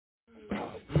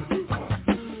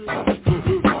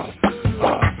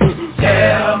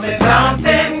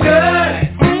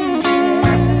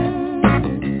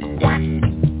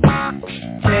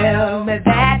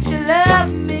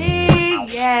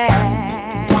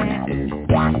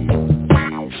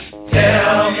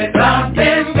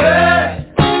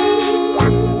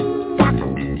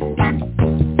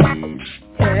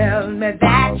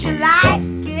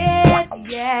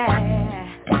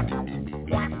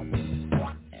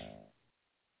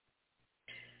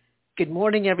Good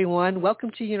morning, everyone. Welcome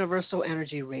to Universal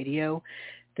Energy Radio.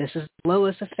 This is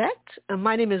L.O.I.S Effect.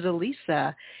 My name is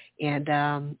Alyssa,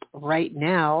 and right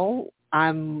now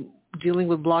I'm dealing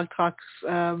with Blog Talk's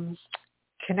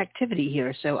connectivity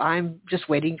here, so I'm just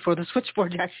waiting for the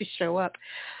switchboard to actually show up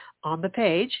on the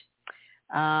page.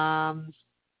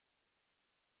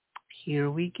 Here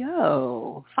we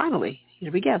go. Finally,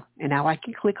 here we go. And now I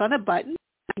can click on a button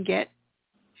and get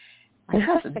my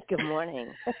cousin. Good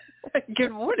morning.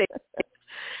 Good morning.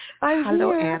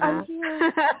 Hello, Anna. I'm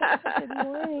here. Good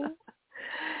morning.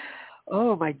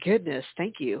 Oh, my goodness.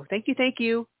 Thank you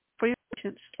for your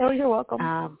patience. Oh, you're welcome.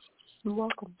 You're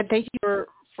welcome. And thank you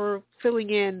for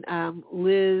filling in.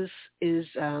 Liz is,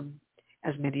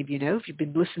 as many of you know, if you've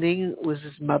been listening,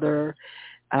 Liz's mother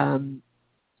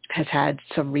has had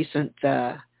some recent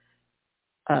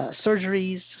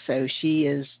surgeries, so she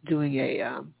is doing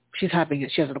she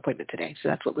has an appointment today, so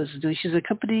that's what Liz is doing. She's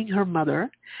accompanying her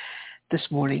mother this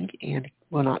morning and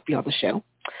will not be on the show.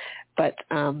 But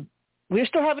we're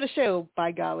still having a show,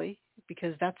 by golly,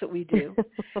 because that's what we do.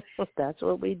 That's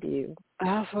what we do.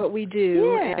 That's what we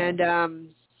do. Yeah. And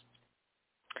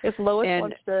if Lois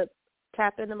wants to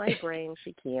tap into my brain,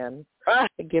 she can. I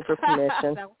give her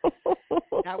permission.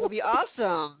 That would be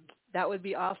awesome. That would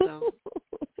be awesome.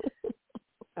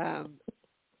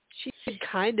 She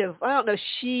kind of, I don't know if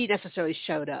she necessarily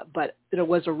showed up, but there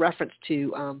was a reference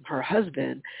to her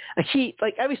husband. He,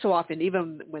 like every so often,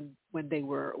 even when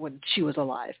she was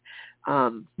alive,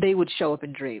 they would show up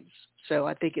in dreams. So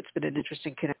I think it's been an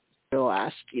interesting connection for the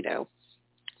last,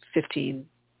 15,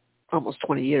 almost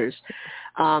 20 years.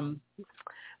 But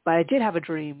I did have a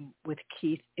dream with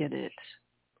Keith in it,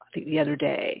 I think the other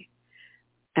day.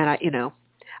 And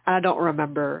I don't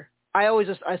remember. I always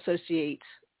just associate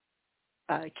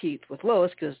Keith with Lois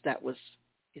because that was,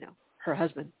 her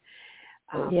husband.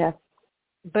 Yeah.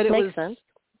 But it makes sense.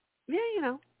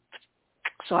 Yeah,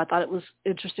 So I thought it was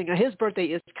interesting. His birthday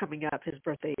is coming up. His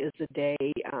birthday is the day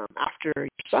after your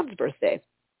son's birthday.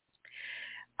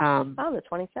 The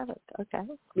 27th. Okay.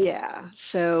 Yeah.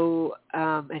 So,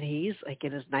 and he's like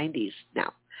in his 90s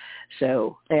now.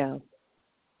 So yeah,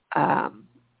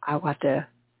 I'll have to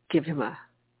give him a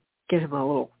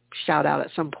little shout out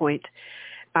at some point.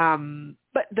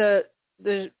 But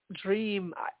the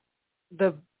dream,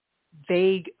 the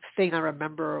vague thing I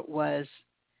remember was,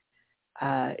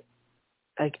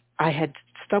 like I had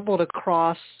stumbled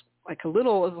across like it was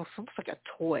almost like a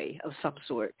toy of some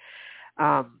sort.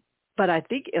 But I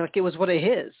think like it was one of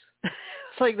his.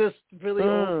 It's like this really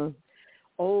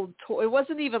old toy. It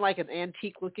wasn't even like an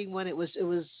antique looking one. It was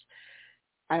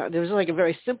like a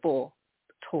very simple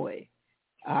toy.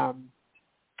 And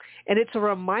it's a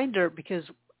reminder because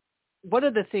one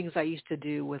of the things I used to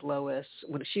do with Lois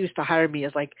when she used to hire me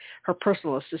as like her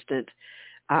personal assistant,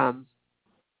 and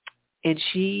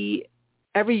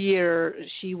every year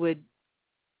she would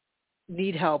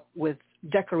need help with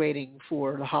decorating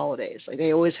for the holidays. Like they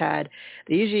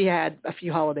usually had a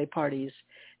few holiday parties.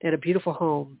 They had a beautiful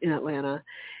home in Atlanta,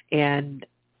 and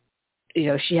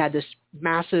she had this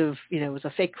massive, it was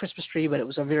a fake Christmas tree, but it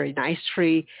was a very nice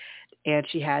tree, and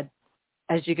she had,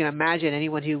 as you can imagine,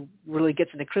 anyone who really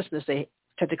gets into Christmas, they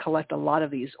tend to collect a lot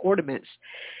of these ornaments.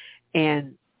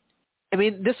 And I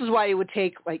mean, this is why it would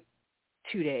take like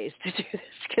 2 days to do this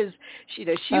because she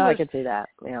was. I could see that.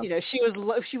 Yeah. She would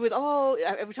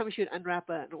every time she would unwrap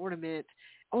an ornament.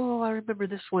 Oh, I remember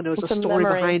this one. There was It's a story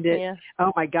memory. behind it. Yeah.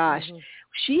 Oh my gosh, mm-hmm.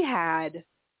 She had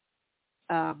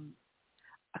a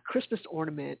Christmas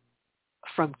ornament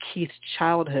from Keith's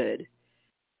childhood.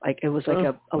 Like it was like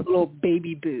a little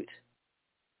baby boot.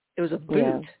 It was a boot.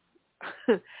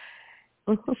 Yeah.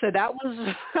 So that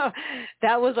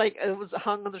was like, it was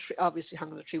hung on the tree, obviously hung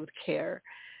on the tree with care.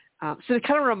 So it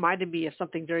kind of reminded me of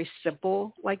something very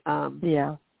simple, like,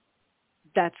 yeah.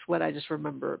 That's what I just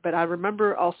remember. But I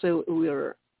remember also I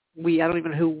don't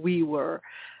even know who we were,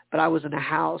 but I was in a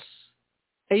house.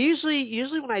 And usually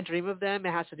when I dream of them,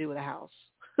 it has to do with a house.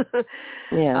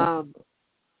 Yeah.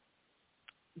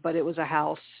 But it was a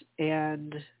house,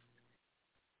 and,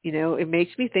 it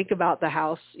makes me think about the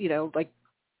house, like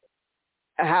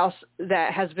a house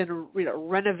that has been,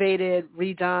 renovated,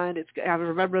 redone. I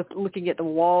remember looking at the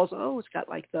walls. Oh, it's got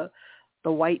like the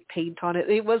white paint on it.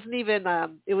 It wasn't even,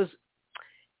 it was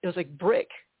like brick,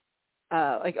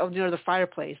 like near the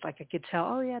fireplace. Like I could tell,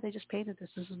 oh yeah, they just painted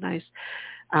this. This is nice.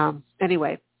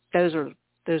 Anyway, those are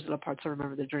the parts I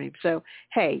remember the dream. So,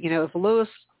 hey, if Lois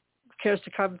cares to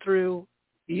come through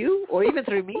you or even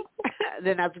through me,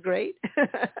 then that's great.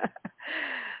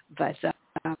 But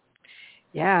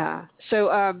yeah. So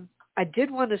I did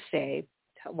want to say,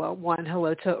 well, one,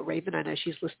 hello to Raven. I know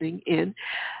she's listening in.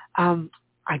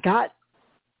 I got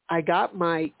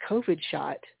my COVID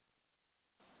shot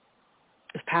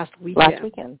this past weekend. Last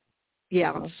weekend.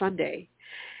 Yeah, on Sunday.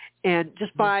 And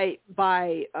just by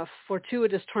a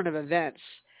fortuitous turn of events,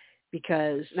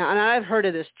 because now, and I've heard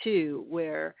of this too,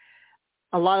 where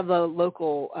a lot of the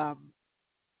local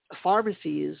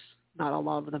pharmacies, not a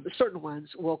lot of them, but certain ones,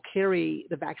 will carry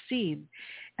the vaccine.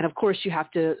 And of course, you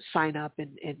have to sign up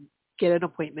and get an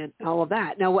appointment and all of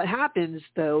that. Now, what happens,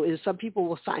 though, is some people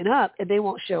will sign up and they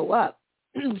won't show up.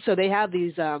 So they have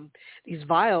these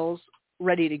vials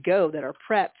ready to go that are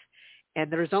prepped,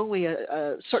 and there's only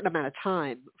a certain amount of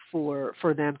time for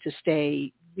them to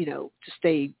stay,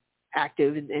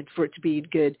 active and for it to be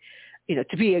good,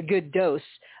 to be a good dose.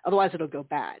 Otherwise, it'll go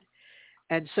bad.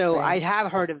 And so I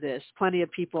have heard of this. Plenty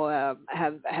of people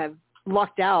have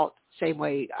lucked out same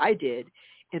way I did,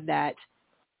 in that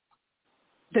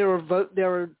there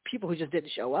were people who just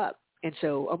didn't show up. And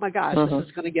so, oh my gosh, this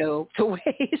is going to go to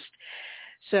waste.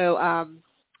 So,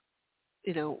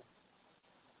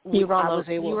 you were on the list.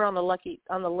 You were on the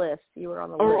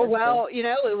list. Well,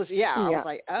 it was, I was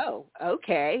like, oh,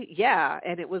 okay, yeah.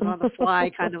 And it was on the fly,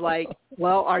 kind of like,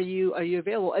 well, are you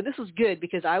available? And this was good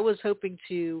because I was hoping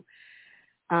to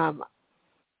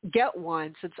get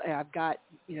one, since I've got,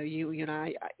 you and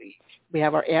I, we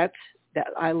have our aunt that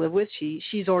I live with.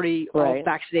 She's already all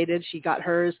vaccinated. She got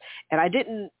hers, and I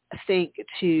didn't think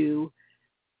to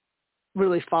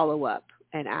really follow up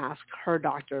and ask her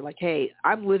doctor, like, hey,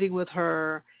 I'm living with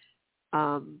her,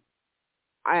 and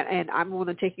I'm the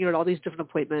one taking her to all these different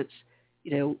appointments.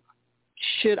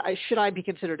 Should I be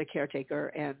considered a caretaker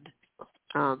and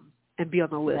be on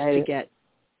the list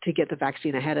to get the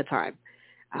vaccine ahead of time?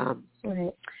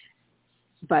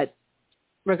 But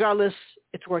regardless,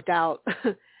 it's worked out,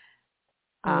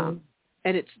 and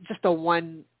it's just a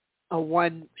one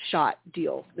shot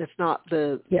deal. It's not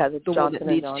the one that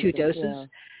needs 2 doses. Yeah.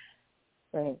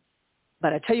 Right.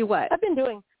 But I tell you what, I've been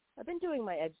doing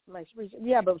my research.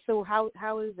 Yeah, but so how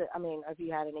is it? I mean, have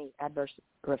you had any adverse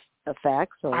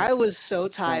effects? Or? I was so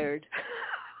tired,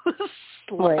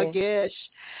 sluggish.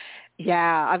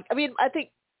 Yeah, I mean, I think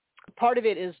part of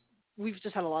it is we've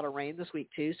just had a lot of rain this week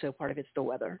too, so part of it's the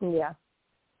weather. Yeah.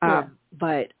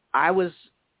 But I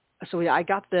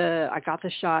got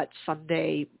the shot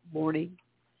Sunday morning,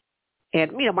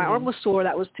 and my arm was sore.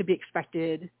 That was to be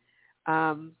expected.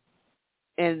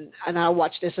 And I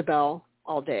watched Isabel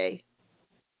all day,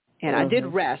 and I did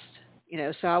rest,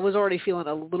 so I was already feeling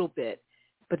a little bit,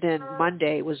 but then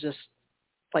Monday was just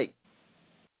like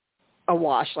a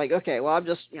wash. Like, okay, well, I'm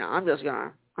just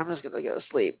gonna go to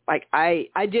sleep. Like I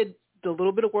did the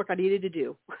little bit of work I needed to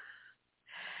do.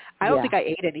 I don't think I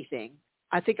ate anything.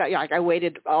 I think I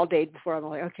waited all day before I'm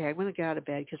like, okay, I'm going to get out of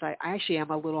bed because I actually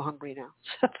am a little hungry now.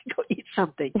 So I think I'll eat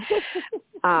something.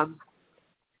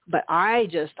 But I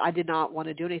did not want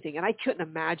to do anything. And I couldn't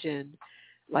imagine,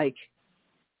 like,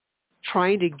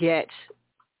 trying to get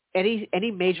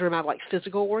any major amount of, like,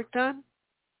 physical work done.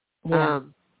 Yeah.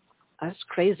 That's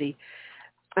crazy.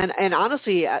 And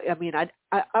honestly, I mean, I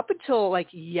up until, like,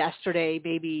 yesterday,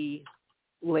 maybe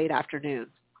late afternoon,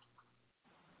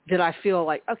 did I feel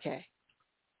like, okay,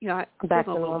 I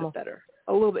feel a little bit better.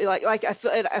 A little bit, like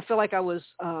I feel like I was,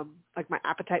 like my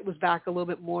appetite was back a little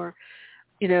bit more.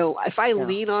 If I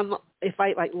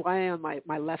lie on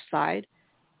my left side,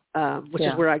 which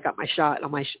is where I got my shot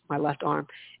on my left arm,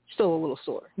 it's still a little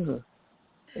sore.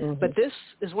 But this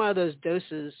is one of those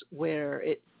doses where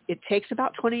it takes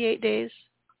about 28 days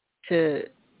to,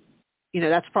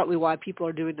 that's partly why people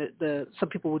are doing some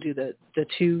people will do the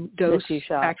 2-dose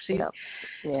vaccine,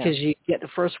 because you get the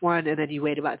first one and then you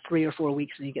wait about 3 or 4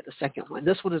 weeks and you get the second one.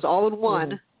 This one is all in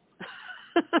one.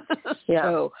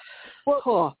 So,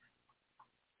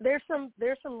 there's some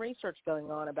research going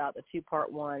on about the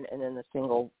 2-part one and then the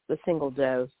single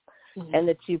dose, and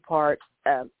the 2-part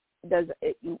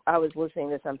I was listening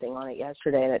to something on it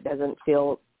yesterday, and it doesn't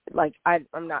feel like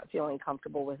I'm not feeling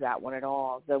comfortable with that one at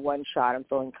all. The one shot, I'm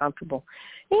feeling comfortable.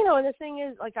 And the thing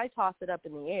is, like, I toss it up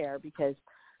in the air because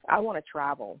I want to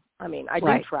travel. I mean, I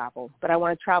do travel, but I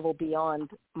want to travel beyond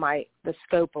the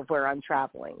scope of where I'm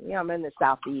traveling. I'm in the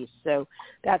Southeast, so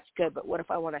that's good. But what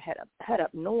if I want to head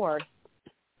up north?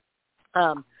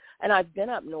 And I've been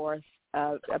up north,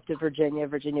 up to Virginia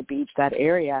Beach, that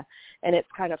area, and it's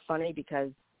kind of funny because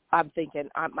I'm thinking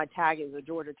my tag is a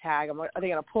Georgia tag. I'm like, are they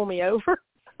going to pull me over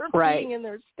for being in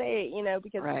their state?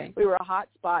 Because we were a hot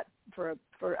spot for,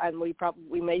 and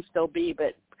we may still be,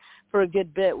 but for a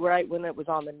good bit, right when it was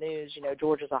on the news,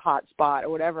 Georgia's a hot spot or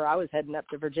whatever, I was heading up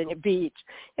to Virginia Beach,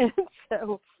 and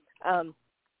so.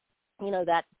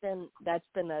 that's been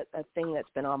a thing that's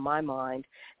been on my mind.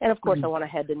 And of course, I want to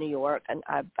head to New York, and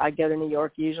I go to New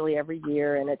York usually every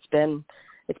year, and it's been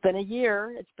a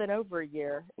year. It's been over a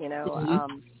year. I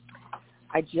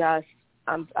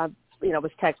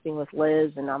was texting with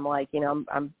Liz, and I'm like,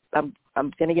 I'm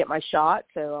going to get my shot,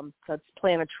 so let's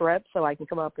plan a trip so I can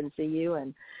come up and see you.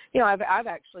 And I've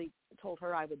actually told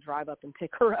her I would drive up and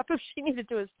pick her up if she needed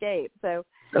to escape. So,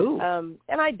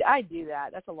 and I do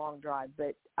that. That's a long drive,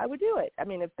 but I would do it. I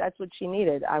mean, if that's what she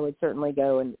needed, I would certainly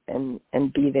go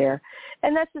and be there.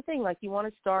 And that's the thing. Like,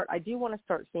 I do want to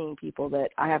start seeing people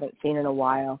that I haven't seen in a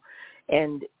while,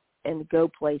 and go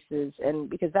places, and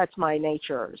because that's my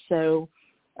nature. So,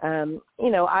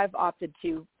 I've opted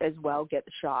to as well get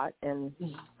the shot, and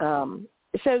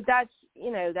so that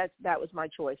was my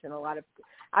choice. And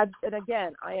and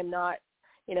again, I am not,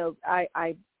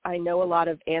 I know a lot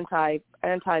of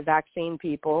anti-vaccine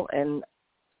people, and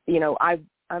I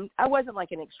wasn't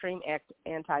like an extreme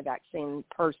anti-vaccine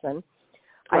person.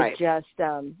 Right. I just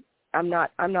I'm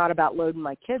not about loading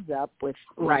my kids up with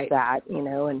that,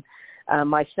 and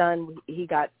my son, he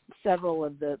got several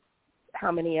of the how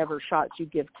many ever shots you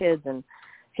give kids, and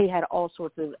he had all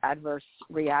sorts of adverse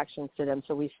reactions to them,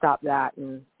 so we stopped that.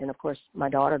 And of course, my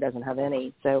daughter doesn't have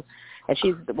any, so, and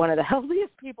she's one of the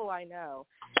healthiest people I know.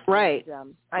 Right.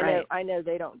 And, I know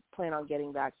they don't plan on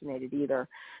getting vaccinated either.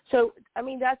 So, I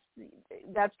mean, that's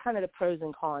kind of the pros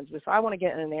and cons. If I want to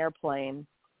get in an airplane,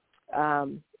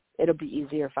 it'll be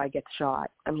easier if I get the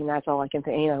shot. I mean, that's all I can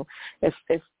think.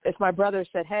 If my brother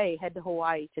said, "Hey, head to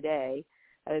Hawaii today,"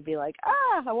 I would be like,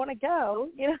 I want to go.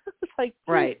 It's like,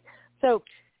 right. So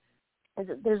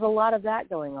there's a lot of that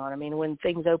going on. I mean, when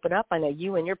things open up, I know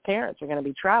you and your parents are going to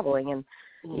be traveling, and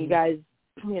you guys,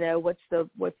 what's the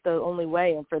only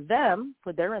way? And for them,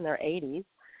 they're in their 80s.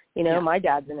 My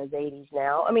dad's in his 80s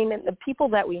now. I mean, the people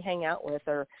that we hang out with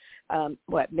are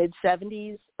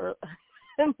mid-70s or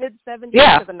mid-70s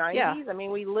to the 90s. Yeah. I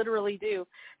mean, we literally do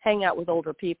hang out with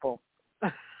older people.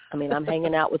 I mean, I'm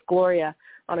hanging out with Gloria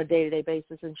on a day-to-day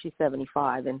basis, and she's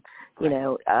 75. And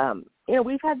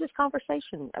we've had this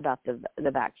conversation about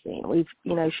the vaccine.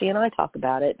 She and I talk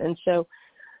about it, and so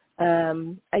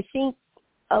I think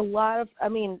a lot of, I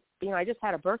just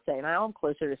had a birthday, and I'm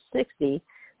closer to 60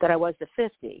 than I was to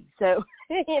 50. So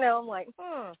I'm like,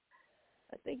 I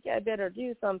think I better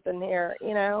do something here.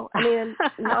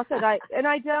 Not that I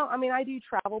do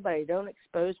travel, but I don't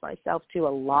expose myself to a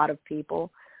lot of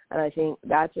people. And I think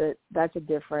that's a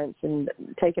difference in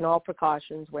taking all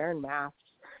precautions, wearing masks.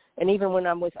 And even when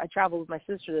I traveled with my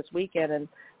sister this weekend, and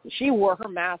she wore her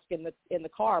mask in the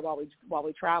car while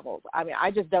we traveled. I mean,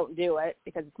 I just don't do it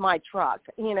because it's my truck,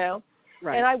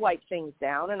 Right. And I wipe things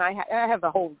down, and I have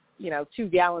a whole 2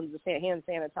 gallons of hand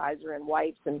sanitizer and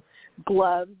wipes and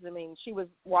gloves. I mean, she was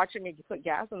watching me put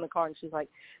gas in the car, and she's like,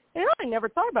 I never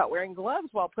thought about wearing gloves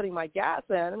while putting my gas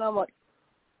in. And I'm like,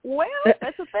 well,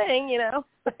 that's a thing, I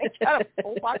got to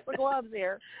watch the gloves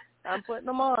here. I'm putting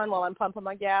them on while I'm pumping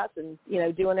my gas and,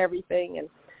 doing everything. And,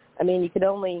 I mean, you can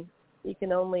only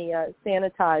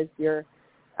sanitize your,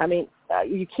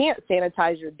 you can't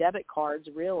sanitize your debit cards,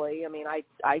 really. I mean,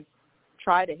 I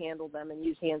try to handle them and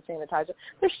use hand sanitizer.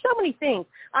 There's so many things.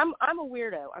 I'm a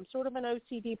weirdo. I'm sort of an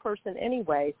OCD person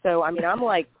anyway. So, I mean, I'm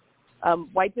like,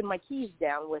 wiping my keys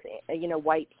down with,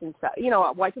 wipes and stuff,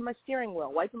 wiping my steering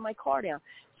wheel, wiping my car down.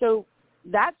 So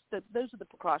those are the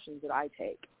precautions that I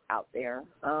take out there.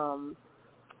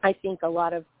 I think a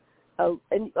lot of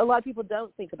people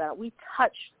don't think about it. We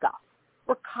touch stuff.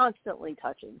 We're constantly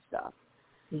touching stuff.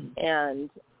 And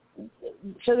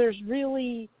so there's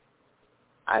really,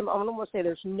 I'm almost say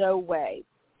there's no way.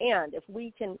 And if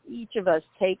we can, each of us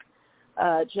take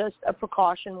just a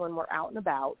precaution when we're out and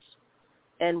about,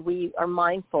 and we are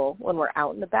mindful when we're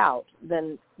out and about,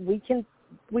 then we can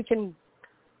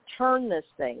turn this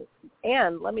thing.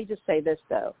 And let me just say this,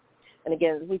 though. And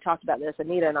again, we talked about this.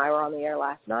 Anita and I were on the air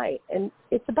last night, and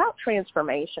it's about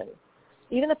transformation.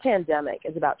 Even the pandemic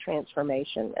is about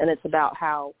transformation, and it's about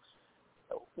how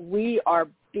we are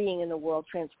being in the world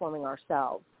transforming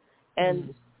ourselves.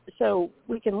 And so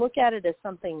we can look at it as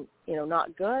something,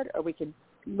 not good, or we can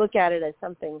look at it as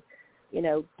something,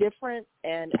 different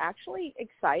and actually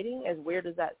exciting, as weird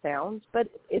as that sounds. But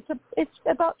it's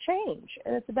about change,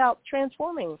 and it's about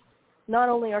transforming not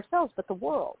only ourselves but the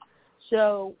world.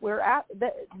 So we're at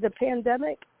the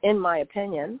pandemic, in my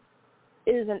opinion,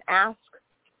 is an ask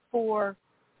for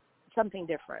something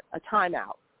different, a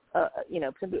timeout.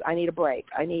 I need a break.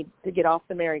 I need to get off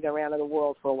the merry-go-round of the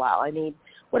world for a while. I need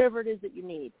whatever it is that you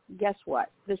need. Guess what?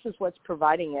 This is what's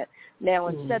providing it. Now,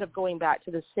 instead of going back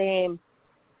to the same,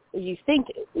 you think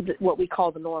what we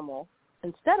call the normal,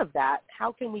 instead of that,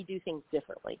 how can we do things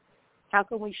differently? How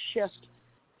can we shift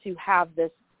to have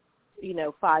this,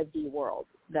 5D world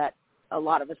that a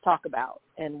lot of us talk about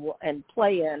and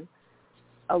play in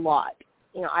a lot?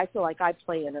 I feel like I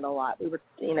play in it a lot. We were,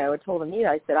 I told Anita,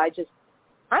 I said,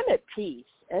 I'm at peace.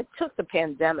 And it took the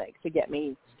pandemic to get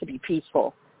me to be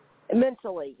peaceful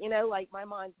mentally, like my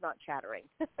mind's not chattering,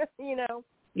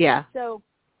 Yeah. So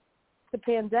the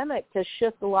pandemic to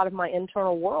shift a lot of my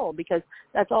internal world, because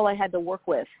that's all I had to work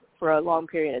with for a long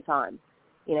period of time.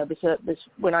 Because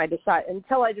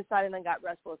until I decided I got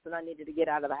restless and I needed to get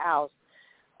out of the house,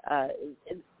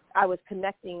 I was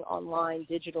connecting online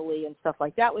digitally and stuff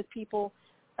like that with people.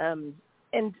 And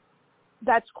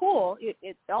that's cool.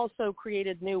 It also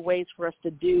created new ways for us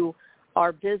to do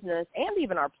our business and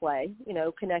even our play,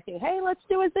 connecting. Hey, let's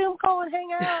do a Zoom call and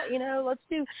hang out,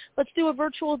 let's do a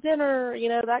virtual dinner,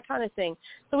 that kind of thing.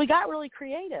 So we got really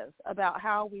creative about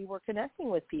how we were connecting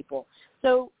with people.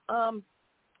 So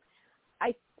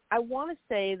I want to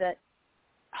say that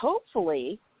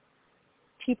hopefully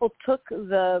people took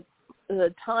the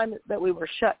time that we were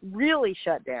really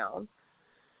shut down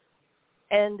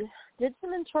and did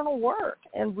some internal work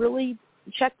and really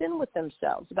checked in with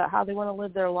themselves about how they want to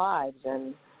live their lives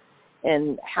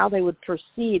and how they would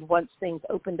proceed once things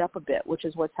opened up a bit, which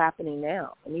is what's happening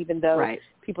now. And even though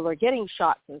people are getting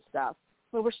shots and stuff,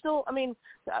 but we're still,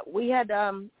 we had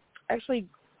actually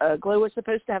Glow was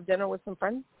supposed to have dinner with some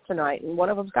friends tonight, and one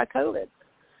of them's got COVID.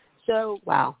 So,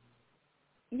 wow.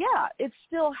 Yeah, it's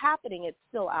still happening. It's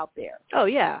still out there. Oh,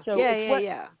 yeah. So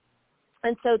yeah.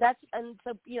 And so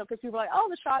because people are like, oh,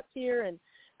 the shot's here. And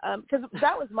because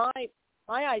that was my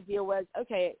idea was,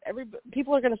 okay,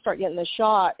 people are going to start getting the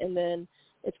shot, and then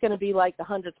it's going to be like the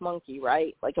 100th monkey,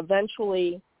 right? Like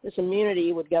eventually this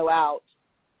immunity would go out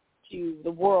to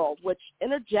the world, which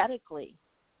energetically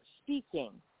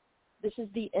speaking, this is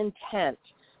the intent.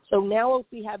 So now if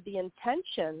we have the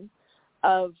intention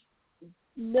of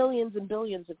millions and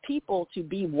billions of people to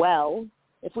be well,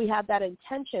 if we have that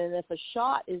intention, and if a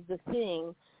shot is the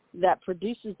thing that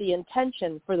produces the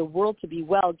intention for the world to be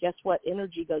well, guess what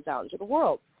energy goes out into the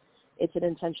world? It's an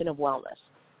intention of wellness.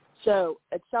 So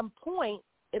at some point,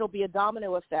 it'll be a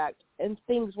domino effect, and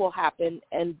things will happen,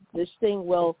 and this thing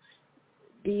will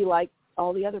be like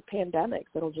all the other pandemics.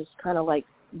 It'll just kind of like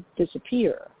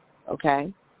disappear,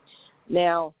 okay?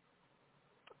 Now,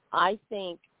 I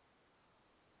think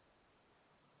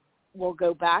we'll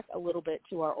go back a little bit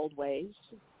to our old ways,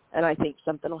 and I think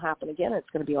something will happen again. It's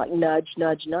going to be like nudge,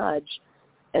 nudge, nudge,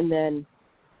 and then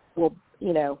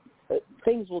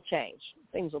things will change.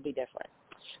 Things will be different.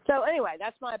 So anyway,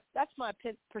 that's my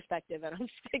perspective, and I'm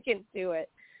sticking to it.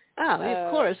 Oh,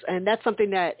 of course, and that's something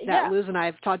that Liz and I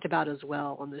have talked about as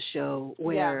well on the show,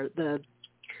 where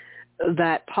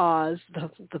that pause,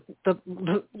 the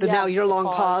now year-long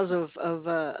pause of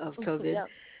COVID,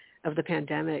 of the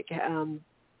pandemic,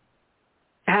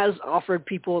 has offered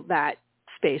people that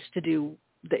space to do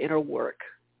the inner work,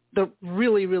 the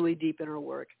really, really deep inner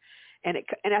work. And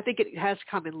I think it has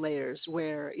come in layers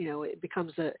where, it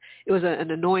becomes it was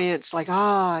an annoyance, like,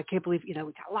 I can't believe, we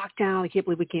got locked down. I can't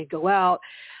believe we can't go out.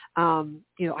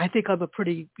 I think I'm a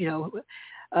pretty,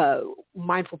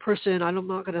 mindful person. I'm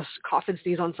not going to cough and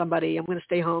sneeze on somebody. I'm going to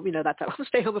stay home. That's how I'll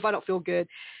stay home if I don't feel good.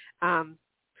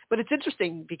 But it's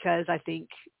interesting because I think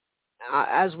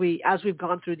as we've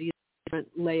gone through these different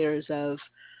layers of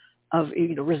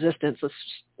resistance, let's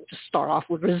just start off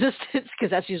with resistance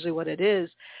because that's usually what it is.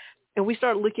 And we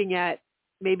start looking at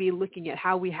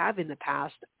how we have in the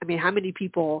past. I mean, how many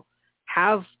people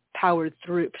have powered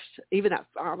through, even that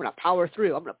I'm going to power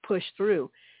through, I'm going to push through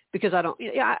because I don't,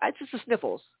 it's just the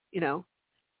sniffles,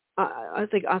 I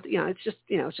think, it's just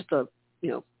a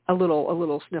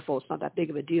little sniffle. It's not that big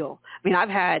of a deal. I mean, I've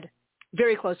had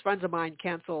very close friends of mine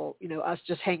cancel, us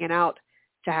just hanging out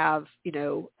to have,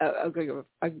 a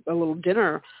little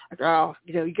dinner. Like, oh,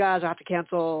 you guys have to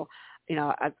cancel.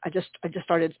 I just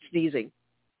started sneezing,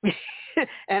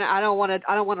 and I don't want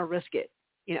to risk it.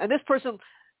 And this person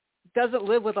doesn't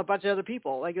live with a bunch of other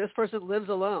people. Like, this person lives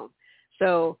alone,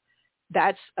 so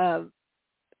that's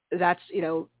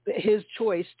his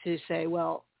choice to say,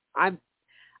 well, I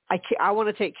want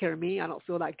to take care of me. I don't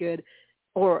feel that good,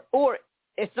 or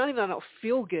it's not even I don't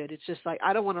feel good. It's just like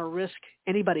I don't want to risk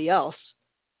anybody else,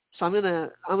 so I'm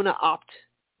gonna opt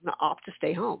to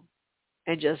stay home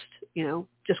and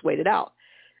just wait it out.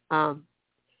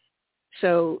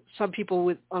 So some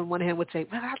people on one hand would say,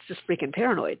 well, that's just freaking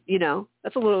paranoid.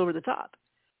 That's a little over the top.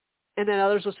 And then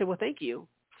others will say, well, thank you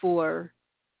for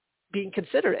being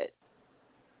considerate.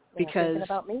 Because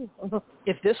about me.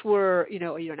 if this were, a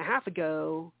year and a half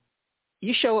ago,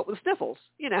 you show up with sniffles,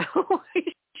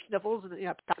 sniffles and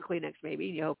pack of Kleenex maybe.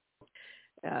 You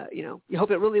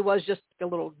hope it really was just a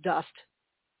little dust.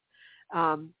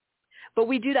 But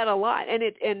we do that a lot, and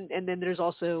then there's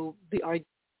also the argument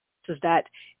is that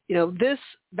this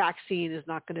vaccine is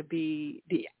not going to be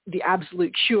the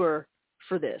absolute cure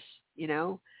for this.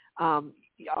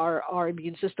 Our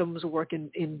immune systems work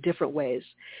in different ways,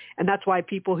 and that's why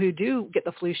people who do get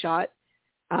the flu shot,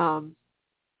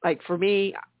 like for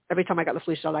me, every time I got the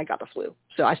flu shot, I got the flu.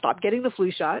 So I stopped getting the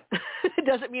flu shot. It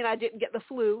doesn't mean I didn't get the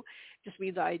flu. It just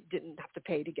means I didn't have to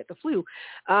pay to get the flu.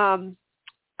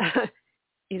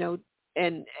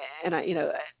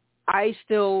 I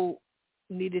still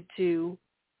needed to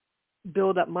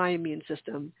build up my immune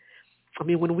system. I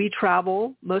mean, when we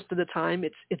travel, most of the time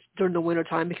it's during the winter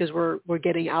time because we're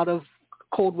getting out of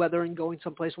cold weather and going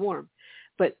someplace warm.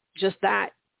 But just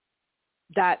that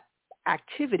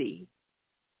activity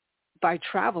by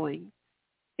traveling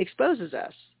exposes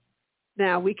us.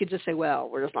 Now we could just say, well,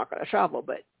 we're just not going to travel,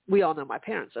 but we all know my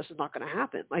parents. This is not going to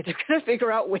happen. Like, they're going to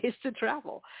figure out ways to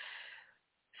travel.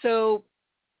 So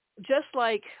just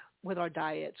like with our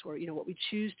diets, or what we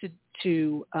choose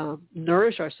to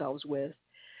nourish ourselves with,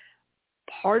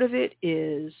 part of it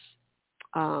is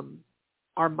our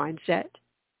mindset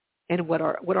and what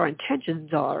our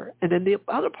intentions are, and then the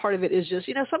other part of it is just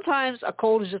sometimes a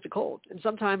cold is just a cold, and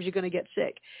sometimes you're going to get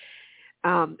sick,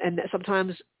 and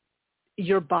sometimes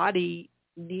your body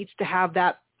needs to have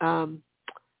that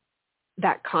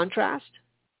contrast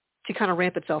to kind of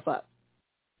ramp itself up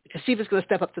to see if it's going to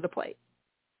step up to the plate,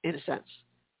 in a sense.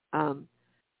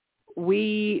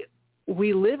 We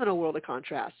live in a world of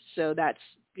contrast, so that's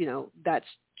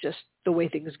just the way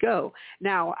things go.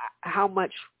 Now, how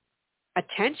much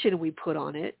attention we put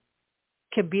on it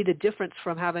can be the difference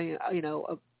from having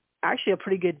actually a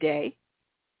pretty good day,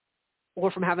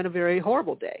 or from having a very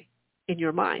horrible day in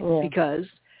your mind, because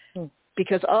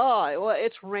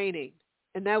it's raining,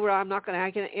 and now I'm not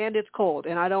going to, and it's cold,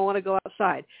 and I don't want to go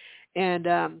outside, and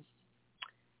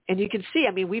you can see,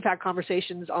 I mean, we've had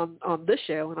conversations on this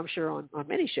show, and I'm sure on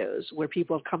many shows, where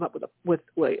people have come up with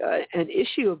an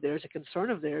issue of theirs, a concern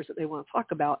of theirs that they want to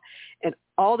talk about, and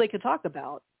all they can talk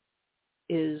about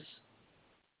is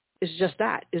just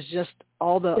that, is just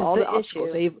all the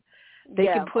obstacles. They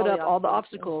can put up all the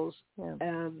obstacles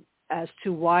as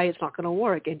to why it's not going to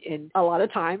work, and a lot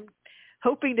of time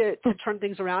hoping to turn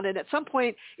things around. And at some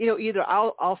point, either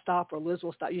I'll stop or Liz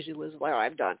will stop. Usually Liz is like, all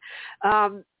right, I'm done.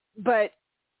 But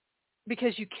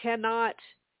because you cannot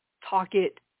talk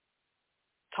it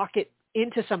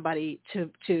into somebody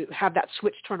to have that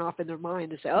switch turn off in their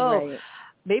mind to say,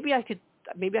 maybe I could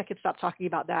stop talking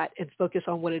about that and focus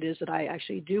on what it is that I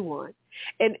actually do want.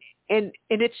 And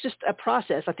it's just a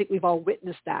process. I think we've all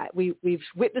witnessed that. We've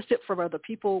witnessed it from other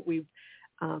people. We've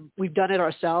done it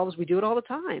ourselves. We do it all the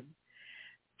time.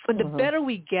 And the better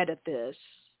we get at this,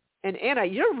 and Anna,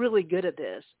 you're really good at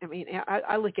this. I mean,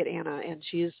 I look at Anna, and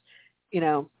she's,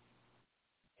 Anna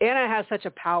has such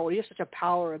a power. You have such a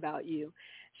power about you.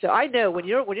 So I know when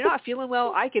you're not feeling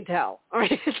well, I can tell. All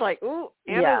right, it's like, ooh,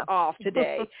 Anna's off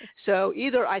today. So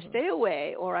either I stay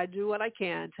away or I do what I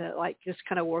can to just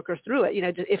kind of work her through it.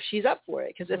 If she's up for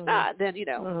it, because if not, then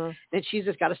then she's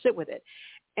just got to sit with it.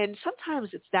 And sometimes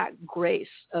it's that grace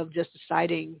of just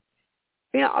deciding,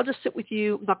 I'll just sit with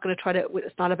you. I'm not going to try to.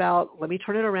 It's not about let me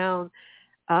turn it around.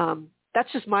 That's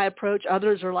just my approach.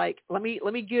 Others are like, let me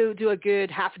do a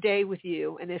good half day with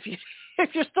you, and if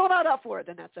you're still not up for it,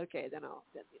 then that's okay. Then I'll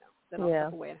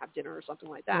step away and have dinner or something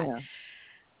like that. Yeah.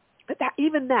 But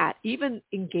even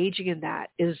engaging in that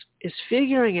is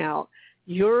figuring out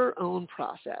your own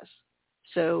process.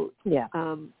 So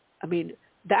I mean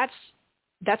that's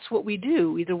what we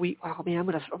do. Either I'm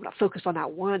gonna focus on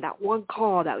that one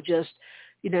call that just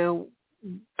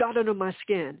got under my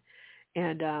skin,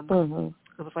 and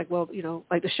I was like, well,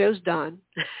 like the show's done,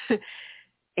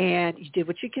 and you did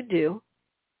what you can do,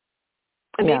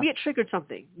 and maybe it triggered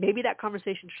something. Maybe that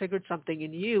conversation triggered something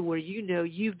in you where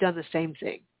you've done the same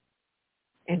thing,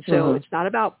 and so it's not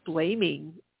about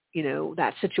blaming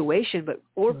that situation,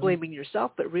 or blaming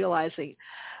yourself, but realizing,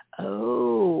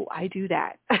 oh, I do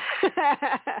that,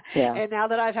 and now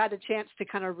that I've had a chance to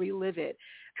kind of relive it,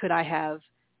 could I have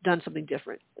done something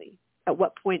differently? At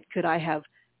what point could I have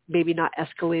maybe not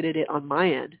escalated it on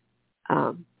my end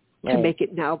to make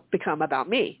it now become about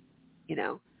me,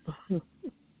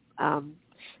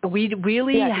 we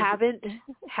really haven't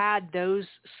had those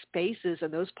spaces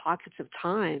and those pockets of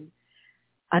time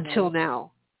until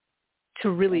now to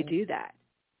really do that.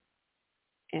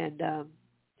 And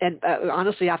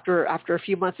honestly, after a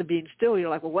few months of being still, you're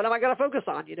like, well, what am I going to focus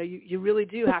on? You really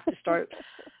do have to start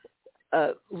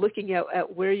looking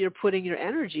at where you're putting your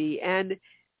energy. And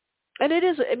And it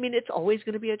is, I mean, it's always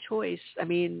going to be a choice. I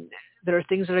mean, there are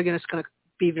things that are going to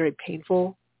be very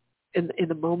painful in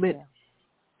the moment.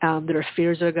 There are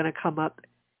fears that are going to come up.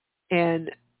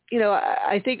 And, you know,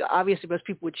 I think obviously most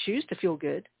people would choose to feel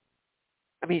good.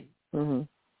 I mean,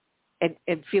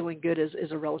 and feeling good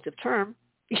is a relative term,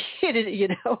 you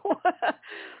know.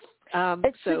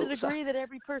 It's to the degree that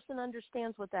every person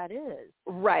understands what that is.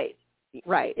 Right.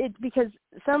 Because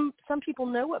some people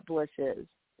know what bliss is.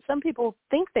 Some people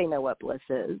think they know what bliss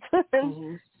is.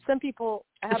 Some people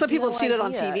have some people no see idea. it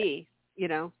on TV, you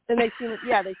know. And they've seen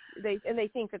it, they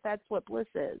think that that's what bliss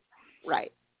is.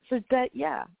 Right. So that,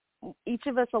 each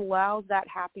of us allows that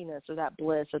happiness or that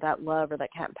bliss or that love or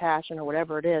that compassion or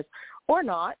whatever it is, or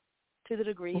not, to the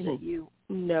degree that you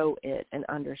know it and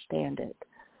understand it.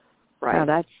 Right.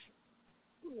 Now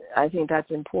I think that's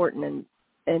important,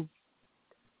 and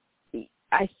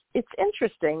it's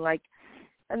interesting, like,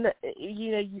 and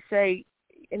you say,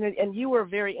 and you were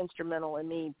very instrumental in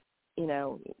me, you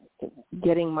know,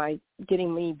 getting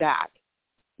me back.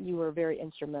 You were very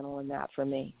instrumental in that for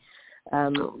me.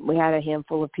 We had a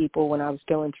handful of people when I was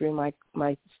going through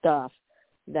my stuff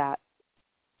that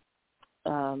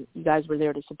you guys were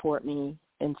there to support me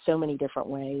in so many different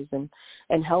ways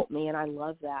and help me, and I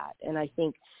love that. And I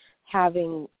think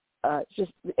having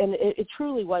it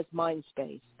truly was mind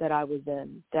space that I was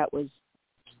in that was,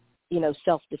 you know,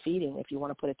 self-defeating, if you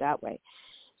want to put it that way.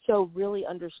 So really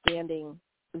understanding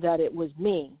that it was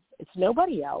me. It's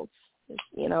nobody else.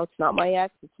 It's not my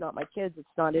ex. It's not my kids. It's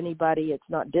not anybody. It's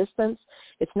not distance.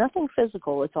 It's nothing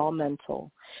physical. It's all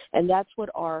mental. And that's what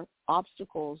our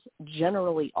obstacles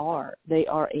generally are. They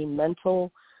are a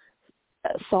mental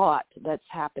thought that's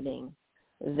happening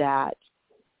that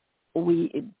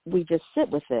we just sit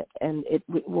with it. And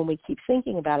when we keep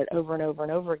thinking about it over and over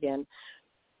and over again,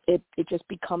 it just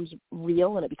becomes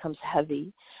real and it becomes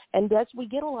heavy. And we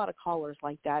get a lot of callers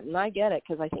like that. And I get it,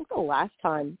 because I think the last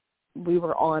time we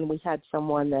were on, we had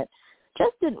someone that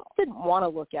just didn't want to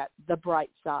look at the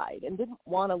bright side and didn't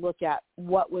want to look at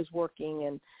what was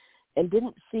working and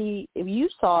didn't see. If you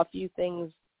saw a few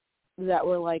things that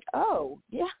were like, oh,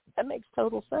 yeah, that makes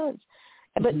total sense.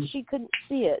 But she couldn't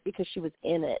see it because she was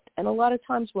in it. And a lot of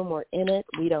times when we're in it,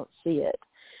 we don't see it.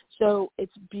 So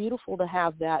it's beautiful to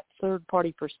have that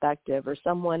third-party perspective or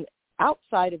someone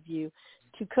outside of you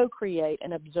to co-create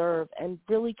and observe and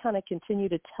really kind of continue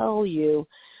to tell you,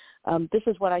 this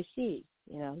is what I see,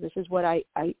 this is what I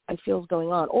feel is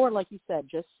going on. Or like you said,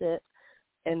 just sit.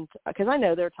 And because I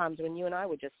know there are times when you and I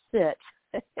would just sit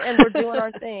and we're doing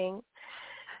our thing,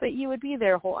 but you would be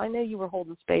there. I know you were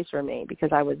holding space for me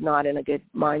because I was not in a good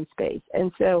mind space.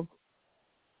 And so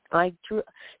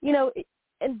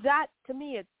and that to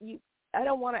me, I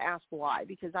don't want to ask why,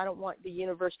 because I don't want the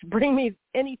universe to bring me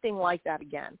anything like that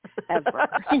again, ever.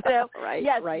 Right,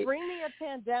 yes, right. Bring me a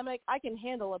pandemic. I can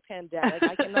handle a pandemic.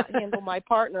 I cannot handle my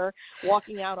partner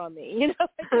walking out on me.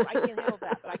 I can't handle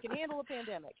that, but I can handle a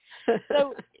pandemic.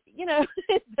 So,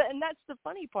 and that's the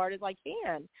funny part is I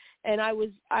can. And I was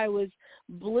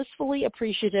blissfully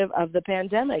appreciative of the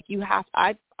pandemic.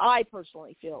 I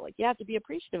personally feel like you have to be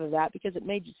appreciative of that because it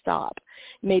made you stop.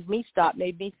 It made me stop,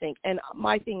 made me think. And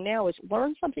my thing now is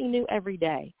learn something new every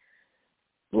day.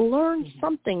 Learn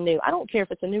something new. I don't care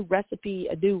if it's a new recipe,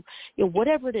 a new,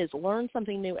 whatever it is, learn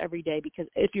something new every day, because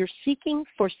if you're seeking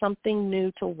for something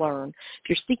new to learn, if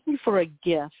you're seeking for a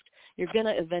gift, you're going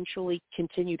to eventually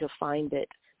continue to find it,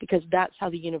 because that's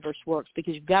how the universe works,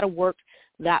 because you've got to work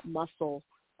that muscle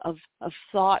of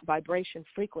thought, vibration,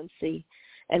 frequency.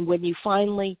 And when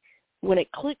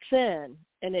it clicks in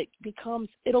and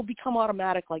it'll become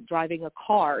automatic, like driving a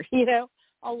car,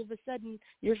 all of a sudden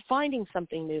you're finding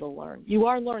something new to learn. You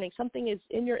are learning. Something is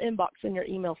in your inbox, in your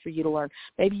email for you to learn.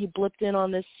 Maybe you blipped in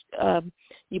on this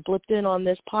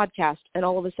podcast, and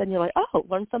all of a sudden you're like, oh,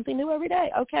 learn something new every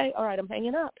day. Okay, all right, I'm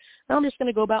hanging up. Now I'm just going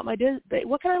to go about my day.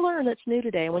 What can I learn that's new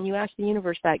today? And when you ask the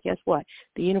universe that, guess what?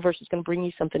 The universe is going to bring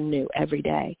you something new every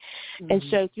day. And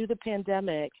so through the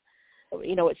pandemic,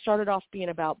 it started off being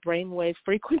about brainwave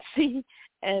frequency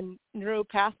and neural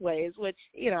pathways, which,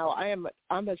 I'm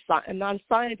not a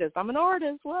scientist. I'm an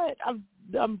artist. What?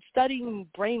 I'm studying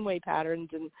brainwave patterns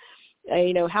and,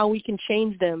 how we can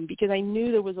change them, because I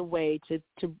knew there was a way to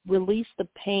release the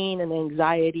pain and the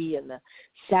anxiety and the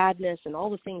sadness and all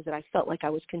the things that I felt like I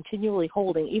was continually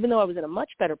holding. Even though I was in a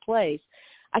much better place,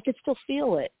 I could still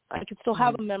feel it. I could still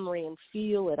have a memory and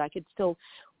feel it. I could still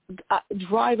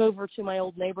drive over to my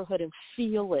old neighborhood and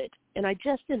feel it. And I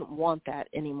just didn't want that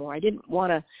anymore. I didn't want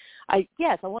to, I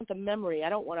want the memory. I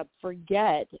don't want to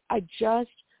forget. I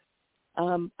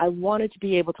wanted to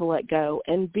be able to let go,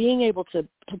 and being able to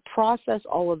process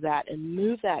all of that and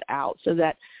move that out so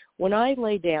that when I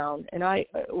lay down and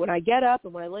when I get up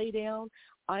and when I lay down,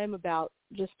 I am about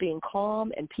just being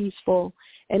calm and peaceful,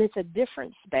 and it's a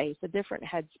different space, a different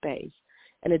headspace,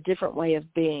 and a different way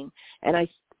of being. And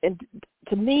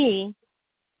to me,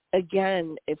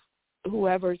 again, if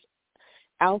whoever's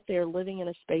out there living in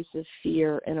a space of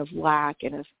fear and of lack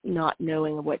and of not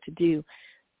knowing what to do,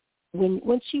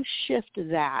 once you shift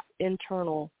that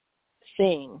internal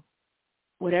thing,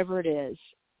 whatever it is,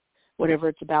 whatever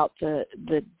it's about the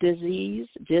disease,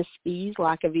 dis-ease,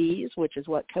 lack of ease, which is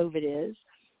what COVID is,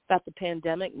 about the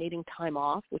pandemic, needing time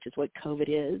off, which is what COVID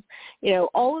is,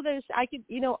 all of those, I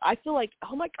feel like,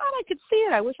 oh my God, I could see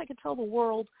it. I wish I could tell the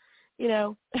world,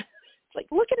 it's like,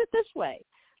 look at it this way.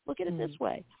 Look at it this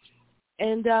way.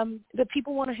 And the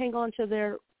people want to hang on to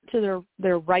their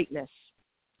rightness,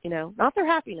 not their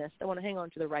happiness. They want to hang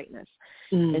on to their rightness.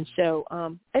 And so,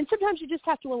 and sometimes you just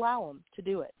have to allow them to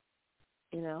do it,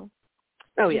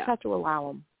 Oh, you just have to allow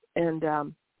them. And, I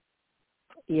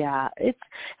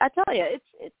tell you,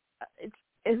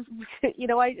 it's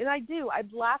I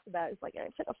laugh about it. It's like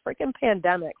it took a freaking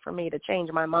pandemic for me to change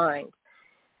my mind,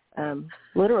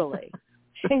 literally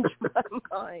change my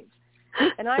mind.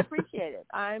 And I appreciate it.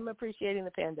 I'm appreciating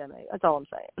the pandemic. That's all I'm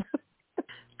saying.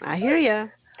 I hear you.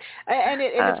 And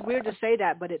it's weird to say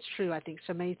that, but it's true. I think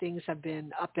so many things have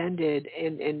been upended,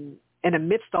 and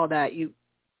amidst all that, you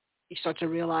start to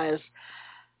realize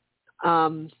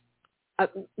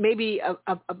maybe a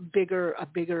bigger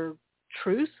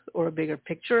truth or a bigger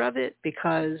picture of it,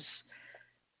 because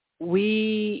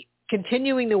we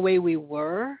continuing the way we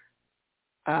were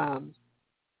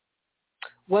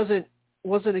wasn't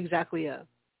exactly a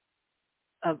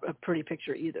pretty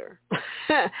picture either.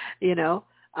 I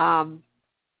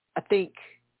think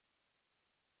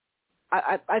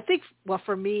well,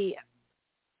 for me,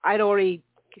 I'd already,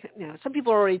 some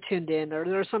people are already tuned in, or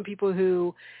there are some people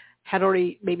who had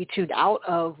already maybe tuned out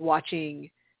of watching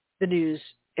the news,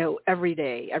 every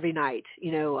day, every night,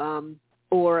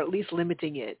 or at least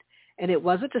limiting it. And it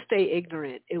wasn't to stay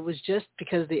ignorant. It was just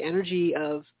because the energy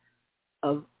of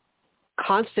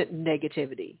constant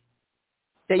negativity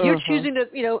that you're choosing to,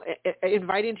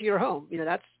 invite into your home,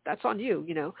 that's on you,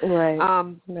 Right.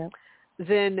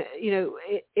 Then,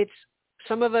 it's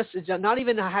some of us is not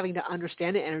even having to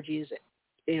understand the energies,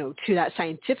 to that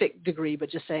scientific degree,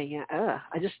 but just saying,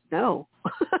 I just no,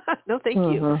 no, thank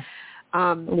you.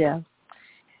 And,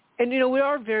 we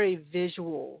are very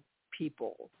visual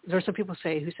people. There are some people who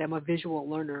say I'm a visual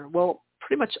learner. Well,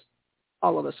 pretty much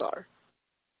all of us are.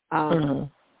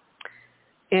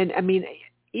 And I mean,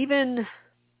 even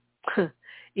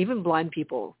blind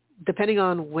people, depending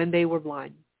on when they were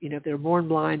blind, if they're born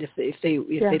blind, if they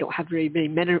don't have very many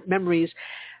memories,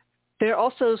 they're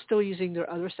also still using their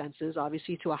other senses,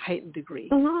 obviously, to a heightened degree.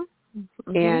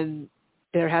 And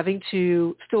they're having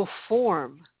to still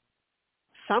form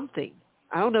something.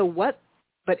 I don't know what,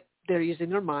 but they're using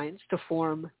their minds to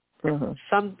form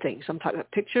something, some type of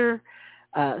picture,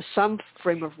 some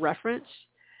frame of reference,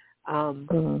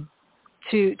 to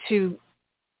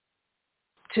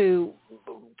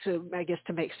I guess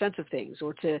to make sense of things,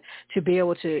 or to be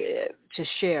able to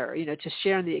share, to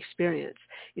share in the experience.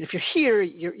 If you're here,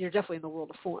 you're definitely in the world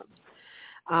of form.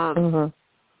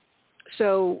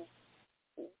 So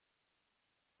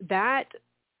that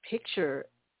picture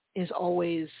is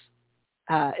always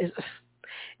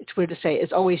it's weird to say,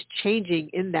 it's always changing,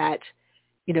 in that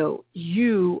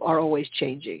you are always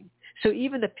changing. So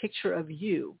even the picture of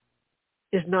you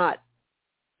is not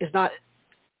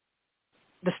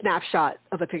the snapshot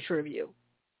of a picture of you.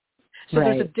 So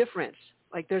there's a difference.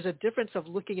 Like there's a difference of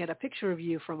looking at a picture of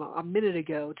you from a minute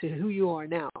ago to who you are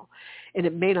now. And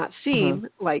it may not seem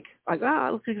like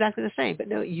it looks exactly the same, but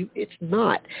no, it's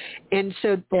not. And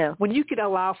so when you can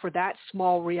allow for that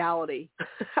small reality,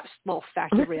 small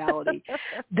fact of reality,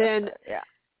 then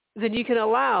you can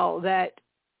allow that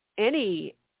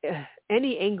any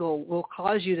angle will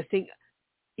cause you to think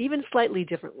even slightly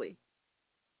differently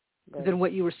than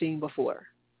what you were seeing before.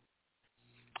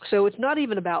 So it's not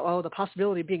even about, the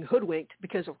possibility of being hoodwinked,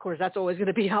 because of course that's always going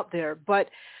to be out there. But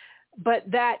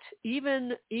that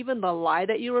even the lie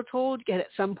that you were told can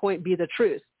at some point be the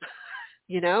truth,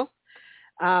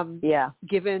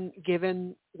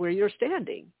 given where you're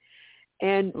standing.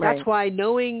 And that's why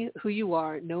knowing who you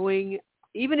are, knowing,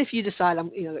 even if you decide,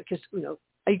 because,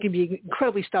 you can be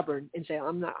incredibly stubborn and say,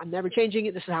 I'm never changing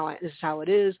it. This is how it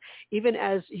is. Even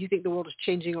as you think the world is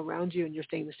changing around you and you're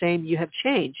staying the same, you have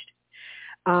changed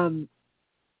in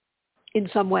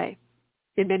some way,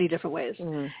 in many different ways.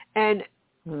 And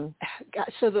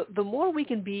so the more we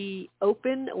can be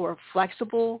open or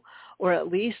flexible, or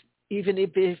at least, even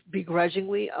if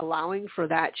begrudgingly allowing for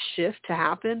that shift to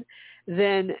happen,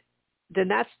 then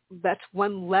that's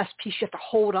one less piece you have to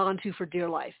hold on to for dear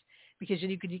life, because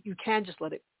you can just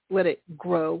let it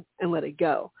grow and let it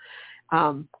go.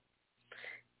 Part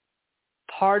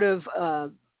of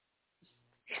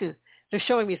they're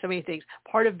showing me so many things.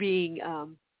 Part of being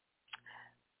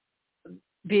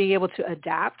able to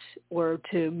adapt or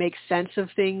to make sense of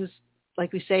things,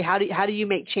 like we say, how do you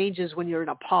make changes when you're in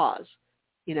a pause?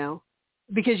 You know,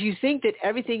 because you think that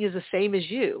everything is the same as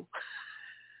you.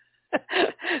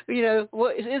 You know,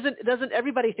 well, doesn't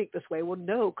everybody think this way? Well,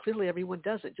 no, clearly everyone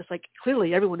doesn't. Just like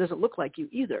clearly everyone doesn't look like you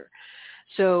either.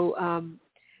 So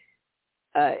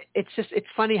it's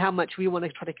funny how much we want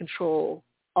to try to control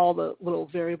all the little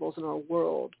variables in our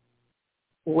world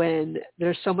when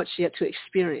there's so much yet to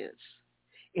experience.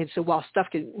 And so while stuff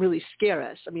can really scare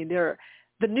us, I mean,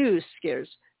 the news scares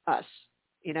us,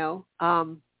 you know.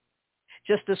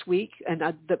 Just this week, and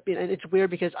it's weird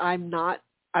because I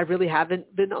really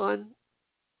haven't been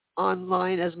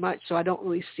online as much, so I don't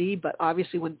really see. But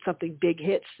obviously, when something big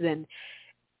hits, then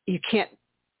you can't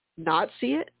not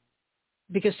see it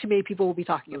because too many people will be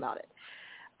talking about it.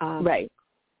 Right.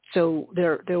 So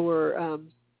there were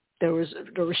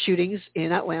shootings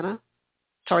in Atlanta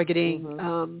targeting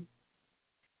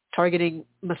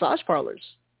massage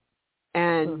parlors,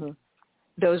 and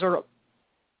those are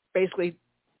basically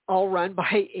all run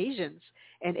by Asians,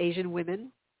 and Asian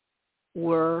women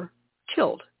were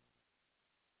killed.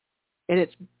 And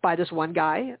it's by this one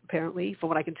guy, apparently, from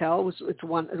what I can tell. It's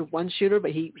one shooter,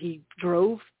 but he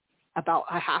drove about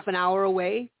a half an hour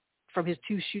away from his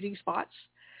two shooting spots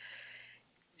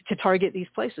to target these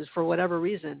places for whatever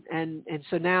reason. And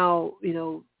so now, you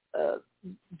know,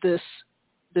 this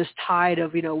tide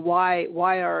of, you know, why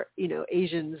are, you know,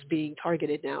 Asians being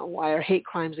targeted now? Why are hate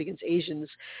crimes against Asians,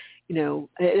 you know,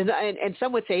 and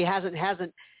some would say it hasn't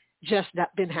just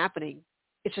been happening.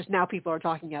 It's just now people are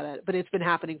talking about it, but it's been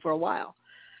happening for a while.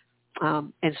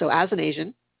 And so as an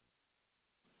Asian,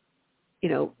 you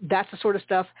know, that's the sort of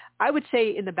stuff I would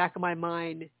say in the back of my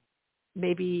mind,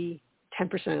 maybe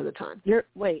 10% of the time. You're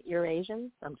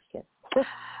Asian? I'm just kidding.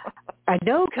 I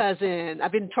know, cousin.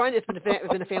 I've been trying. It's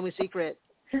been a family secret.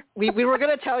 We were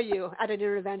going to tell you at an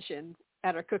intervention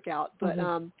at our cookout, but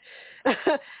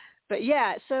but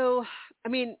yeah. So I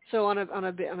mean, so on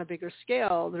a bigger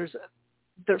scale,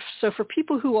 so for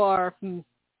people who are,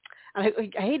 I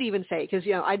hate to even say it because,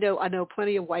 you know, I know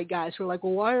plenty of white guys who are like,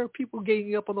 well, why are people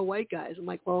ganging up on the white guys? I'm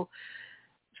like, well,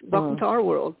 welcome to our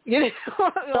world. You know, it's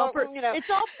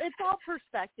all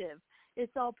perspective.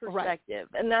 It's all perspective,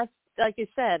 right. And that's, like you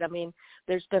said. I mean,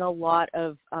 there's been a lot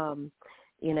of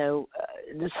you know,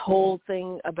 this whole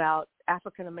thing about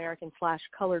African American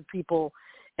 / colored people,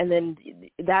 and then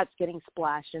that's getting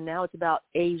splashed, and now it's about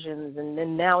Asians, and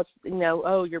then now it's, you know,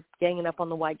 oh, you're ganging up on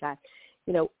the white guy.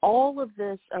 You know, all of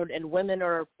this, and women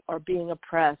are being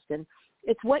oppressed, and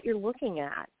it's what you're looking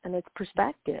at, and it's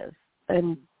perspective.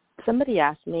 And somebody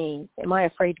asked me, am I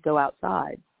afraid to go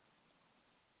outside?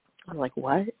 I'm like,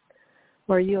 what?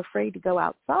 Were you afraid to go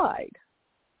outside?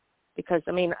 Because,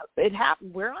 I mean, it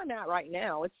happened where I'm at right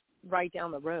now. It's right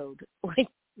down the road. Like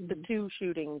the two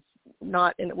shootings,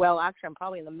 actually I'm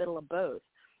probably in the middle of both,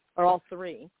 or all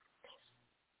three.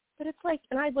 But it's like,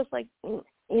 and I was like, you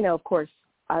know, of course,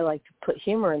 I like to put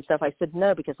humor and stuff. I said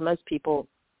no, because most people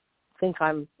think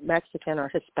I'm Mexican or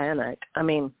Hispanic. I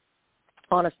mean,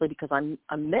 honestly, because I'm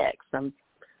mixed. I'm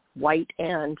white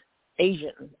and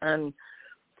Asian, and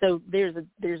so there's a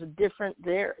different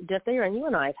there, and you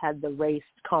and I have had the race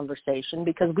conversation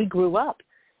because we grew up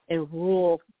in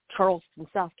rural Charleston,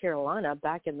 South Carolina,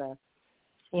 back in the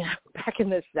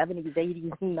 70s,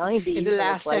 80s, 90s. In the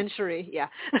last century, yeah.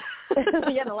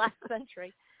 Yeah, the last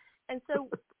century. And so,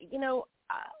 you know,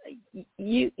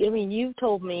 you've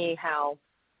told me how,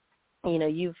 you know,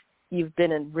 you've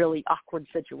been in really awkward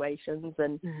situations,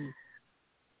 and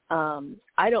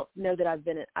I don't know that I've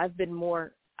been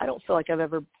more. I don't feel like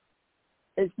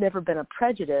it's never been a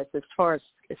prejudice as far as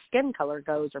skin color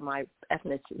goes or my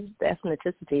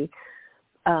ethnicity.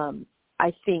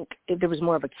 I think there was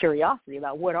more of a curiosity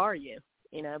about what are you,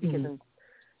 you know, because in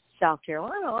South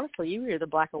Carolina, honestly, you were either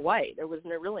black or white. There was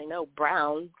really no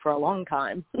brown for a long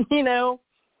time, you know.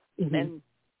 And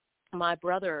my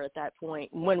brother at that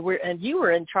point, and you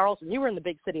were in Charleston, you were in the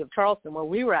big city of Charleston, where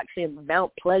we were actually in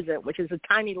Mount Pleasant, which is a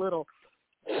tiny little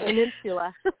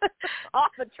peninsula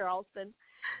off of Charleston,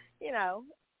 you know,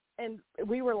 and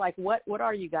we were like, what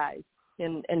are you guys?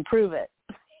 And prove it.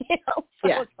 You know, so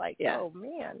it's like, oh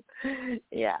man.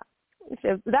 Yeah.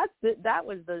 So that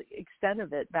was the extent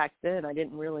of it back then. I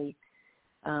didn't really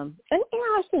and you know,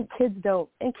 I think kids don't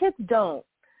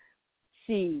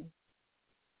see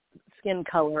skin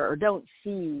color or don't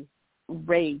see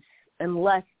race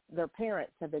unless their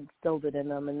parents have instilled it in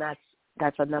them, and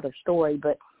that's another story.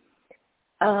 But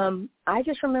I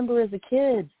just remember as a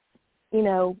kid,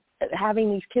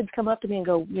 having these kids come up to me and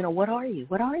go, what are you?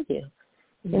 What are you?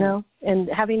 Mm-hmm. And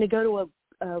having to go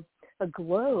to a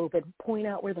globe and point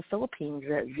out where the Philippines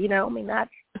is.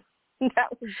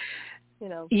 That was,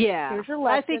 Yeah, here's your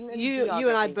lesson. I think you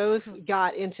and I both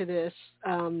got into this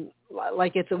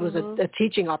like it was a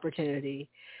teaching opportunity.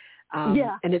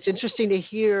 And it's interesting to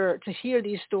hear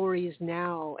these stories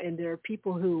now, and there are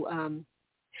people who,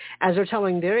 as they're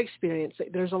telling their experience,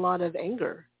 there's a lot of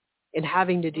anger in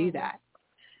having to do that.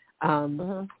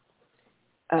 And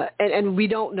we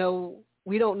don't know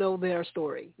their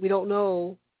story. We don't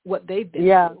know what they've been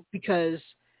through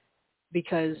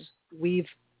because we've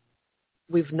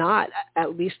not,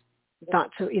 at least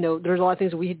not to, there's a lot of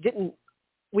things that we didn't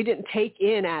take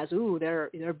in as, they're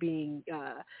being,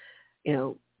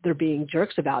 they're being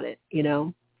jerks about it,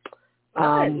 Not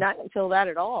until that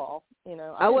at all,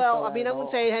 I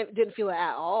wouldn't say I didn't feel it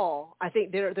at all. I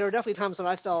think there are definitely times when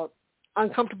I felt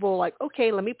uncomfortable, like,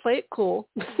 okay, let me play it cool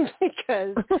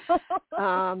because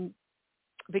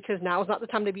now is not the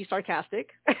time to be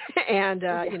sarcastic. And,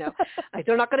 like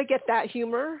they're not going to get that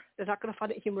humor. They're not going to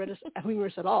find it humorous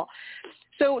at all.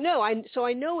 So no, I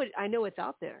know it's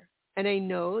out there. And I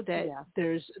know that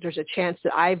there's a chance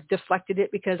that I've deflected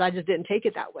it because I just didn't take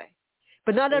it that way.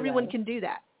 But not everyone can do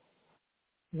that.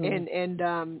 And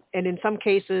in some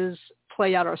cases,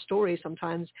 play out our story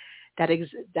sometimes that is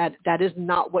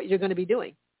not what you're going to be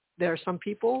doing. There are some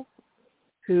people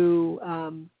who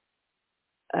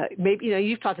maybe,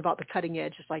 you've talked about the cutting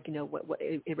edge, just like, what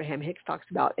Abraham Hicks talks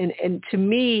about. And to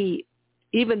me,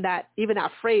 even that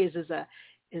phrase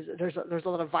there's a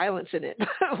lot of violence in it.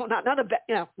 Well, but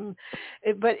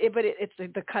it's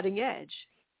the cutting edge.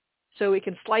 So it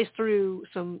can slice through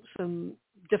some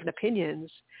different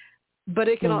opinions, but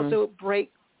it can also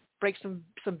break some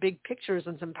big pictures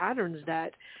and some patterns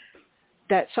that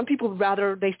some people would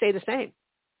rather they stay the same.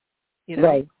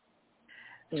 Right.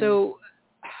 So,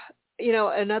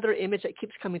 another image that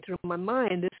keeps coming through my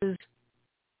mind, this is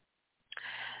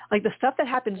like the stuff that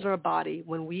happens in our body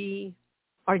when we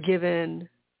are given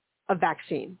a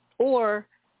vaccine, or,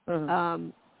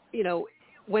 when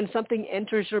something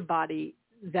enters your body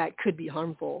that could be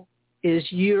harmful, is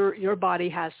your body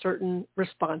has certain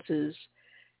responses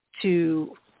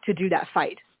to do that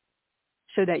fight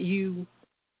so that you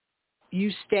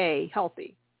stay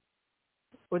healthy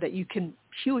or that you can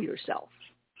heal yourself.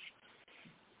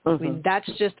 I mean, that's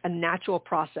just a natural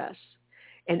process,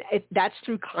 and that's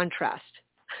through contrast.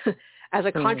 As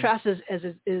a contrast is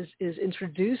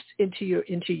introduced into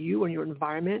you and your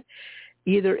environment,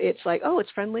 either it's like, oh, it's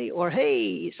friendly, or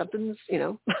hey, something's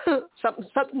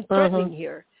something threatening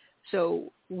here.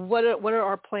 So what are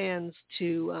our plans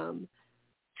to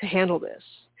handle this?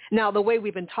 Now, the way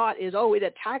we've been taught is, it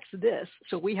attacks this,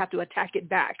 so we have to attack it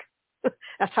back.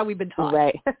 That's how we've been taught.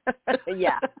 Right.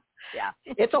 Yeah.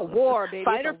 It's a war, baby.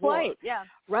 Fight or flight. Yeah.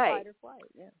 Right. Fight or flight.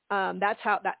 Yeah. That's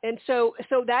how that. And so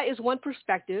that is one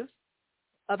perspective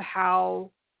of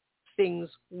how things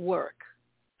work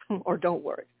or don't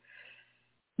work.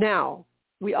 Now,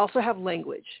 we also have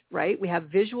language, right? We have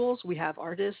visuals, we have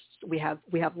artists, we have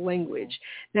language.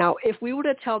 Now, if we were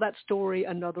to tell that story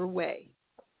another way,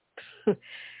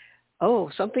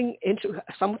 something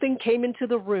came into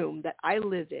the room that I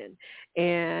live in,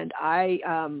 and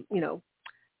I'm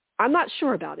not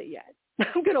sure about it yet.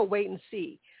 I'm going to wait and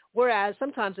see. Whereas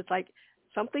sometimes it's like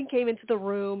something came into the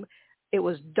room, it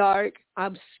was dark,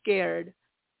 I'm scared,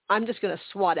 I'm just going to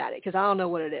swat at it because I don't know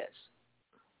what it is.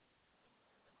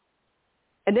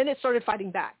 And then it started fighting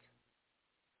back.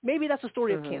 Maybe that's a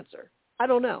story of cancer. I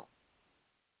don't know.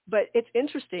 But it's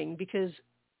interesting because,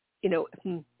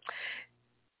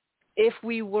 if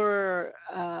we were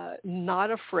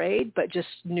not afraid but just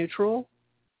neutral,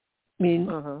 I mean,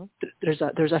 there's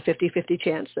a 50-50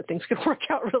 chance that things could work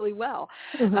out really well.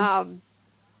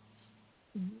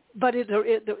 But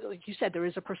like you said, there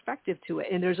is a perspective to it,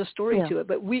 and there's a story to it.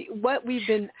 But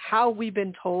how we've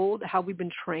been told, how we've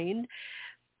been trained.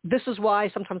 This is why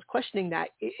sometimes questioning that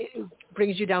it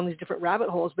brings you down these different rabbit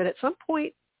holes. But at some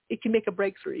point, it can make a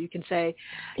breakthrough. You can say,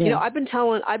 I've been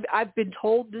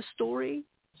told this story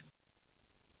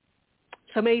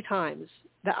so many times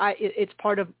that it's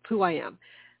part of who I am.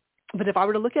 But if I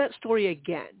were to look at that story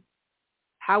again,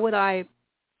 how would I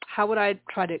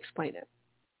try to explain it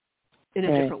in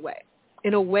a different way?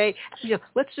 In a way,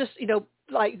 let's just,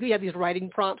 like we have these writing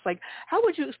prompts, like, how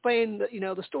would you explain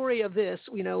the story of this,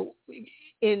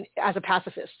 as a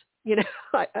pacifist?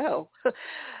 Like,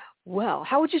 Well,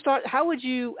 how would you start? How would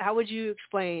you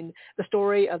explain the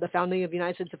story of the founding of the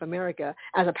United States of America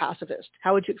as a pacifist?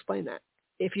 How would you explain that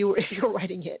if you were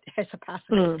writing it as a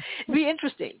pacifist? It'd be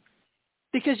interesting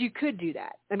because you could do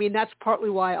that. I mean, that's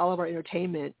partly why all of our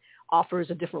entertainment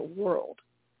offers a different world.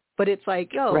 But it's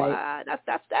like,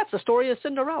 that's the story of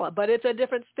Cinderella, but it's a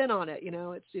different spin on it.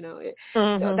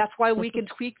 That's why we can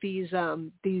tweak these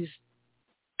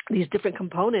different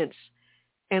components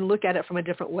and look at it from a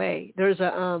different way. There was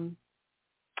a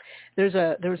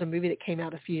movie that came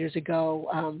out a few years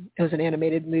ago. It was an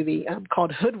animated movie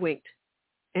called Hoodwinked,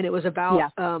 and it was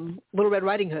about Little Red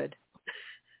Riding Hood,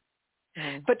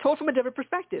 but told from a different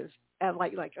perspective. And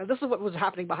like this is what was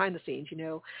happening behind the scenes.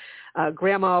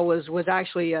 Grandma was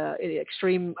actually an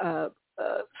extreme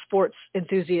sports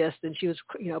enthusiast, and she was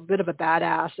a bit of a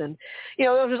badass, and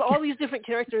there was all these different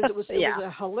characters. It was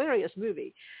a hilarious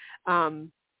movie.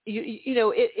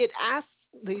 It asks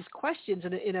these questions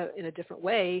in a different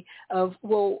way of,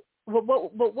 well,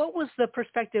 what was the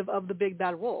perspective of the big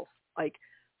bad wolf? Like,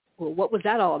 well, what was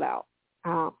that all about?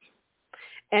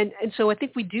 And so I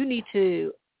think we do need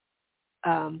to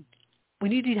have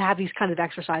these kind of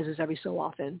exercises every so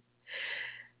often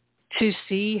to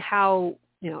see how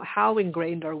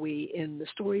ingrained are we in the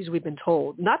stories we've been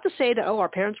told. Not to say that, our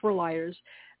parents were liars.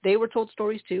 They were told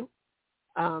stories too.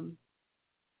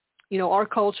 Our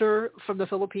culture from the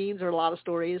Philippines, there are a lot of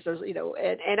stories. There's,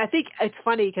 and I think it's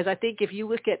funny because I think if you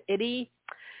look at any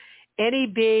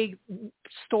big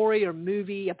story or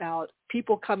movie about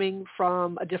people coming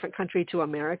from a different country to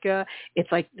America,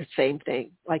 it's like the same thing.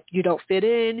 Like, you don't fit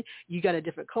in, you got a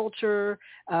different culture.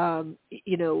 There's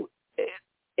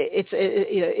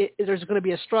going to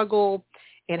be a struggle,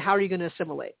 and how are you going to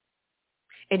assimilate?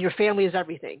 And your family is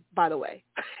everything, by the way.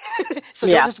 So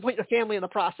don't disappoint your family in the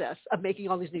process of making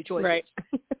all these new choices. Right.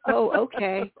 Oh,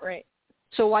 okay. Right.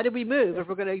 So why did we move if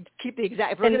we're going to keep the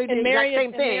exact, if we're going to do the exact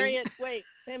same thing?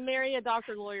 And marry a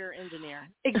doctor, lawyer, engineer.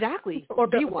 Exactly. Or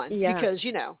be one, because,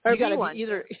 you got to be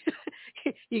either,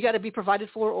 you got to be provided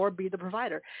for or be the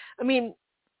provider. I mean,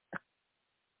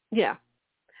 yeah.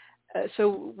 I'm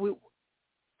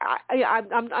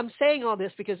saying all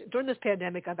this because during this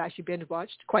pandemic, I've actually binge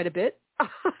watched quite a bit.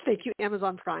 Thank you,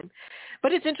 Amazon Prime.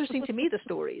 But it's interesting to me, the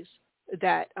stories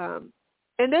that, and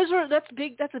that's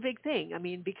a big thing. I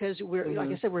mean, because we're, like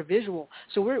I said, we're visual.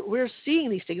 So we're seeing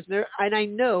these things there. And I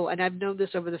know, and I've known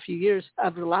this over the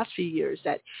last few years,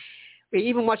 that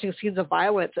even watching scenes of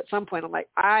violence at some point, I'm like,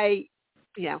 I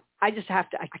just have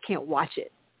to, I can't watch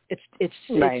it. It's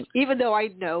even though I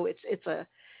know it's a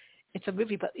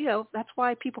movie, but that's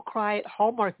why people cry at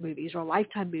Hallmark movies or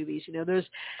Lifetime movies. There's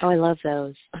I love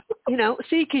those.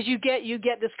 See, because you get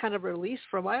this kind of release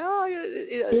from it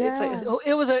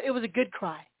was a good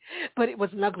cry, but it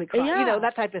was an ugly cry.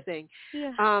 That type of thing.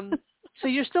 Yeah. So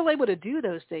you're still able to do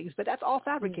those things, but that's all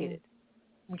fabricated.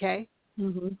 Okay.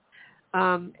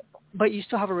 But you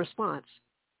still have a response.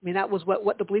 I mean, that was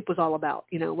what the bleep was all about.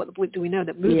 What the bleep do we know?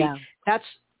 That movie. Yeah.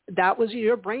 That was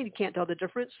your brain. You can't tell the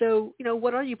difference. So,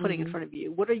 what are you putting in front of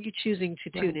you? What are you choosing to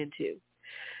tune into?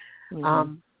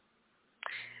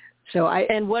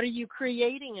 And what are you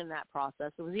creating in that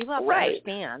process? Because you have to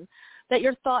understand that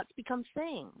your thoughts become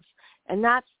things. And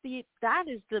that's the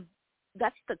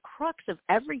crux of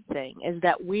everything, is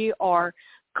that we are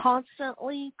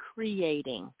constantly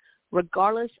creating,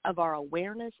 regardless of our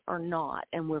awareness or not.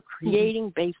 And we're creating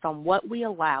based on what we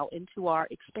allow into our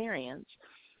experience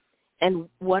and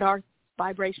what our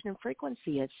vibration and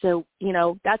frequency is. So,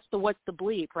 that's what's the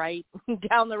bleep, right?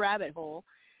 Down the rabbit hole.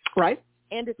 Right.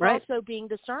 And it's also being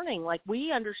discerning. Like,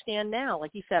 we understand now,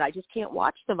 like you said, I just can't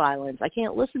watch the violence. I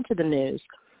can't listen to the news.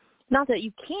 Not that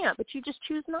you can't, but you just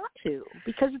choose not to,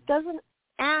 because it doesn't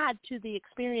add to the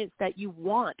experience that you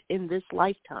want in this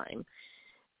lifetime.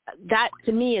 That,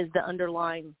 to me, is the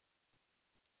underlying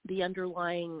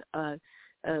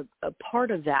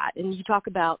part of that. And you talk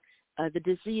about the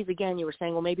disease, again, you were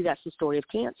saying, well, maybe that's the story of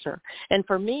cancer. And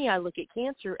for me, I look at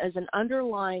cancer as an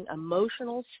underlying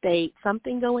emotional state,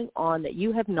 something going on that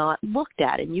you have not looked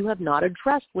at and you have not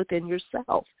addressed within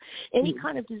yourself. Any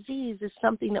kind of disease is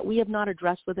something that we have not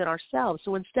addressed within ourselves.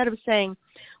 So instead of saying,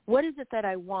 what is it that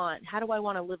I want? How do I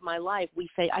want to live my life? We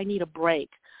say, I need a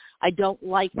break. I don't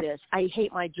like this. I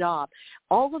hate my job.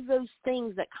 All of those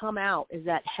things that come out is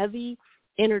that heavy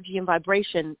energy and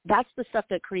vibration. That's the stuff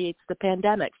that creates the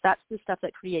pandemics. That's the stuff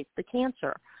that creates the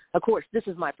cancer. Of course, this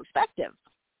is my perspective.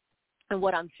 And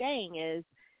what I'm saying is,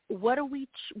 what do we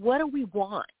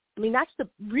want? I mean,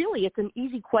 it's an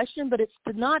easy question, but it's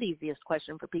the not easiest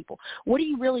question for people. What do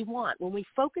you really want? When we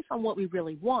focus on what we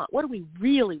really want, what do we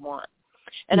really want?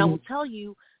 And I will tell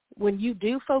you, when you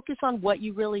do focus on what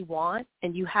you really want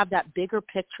and you have that bigger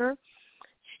picture,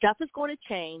 stuff is going to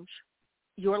change.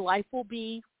 Your life will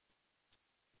be,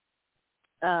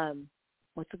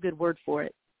 what's a good word for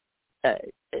it?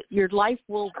 Your life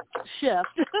will shift,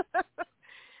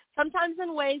 sometimes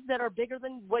in ways that are bigger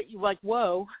than what you like,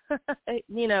 whoa,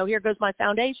 here goes my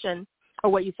foundation,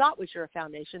 or what you thought was your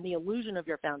foundation, the illusion of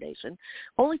your foundation,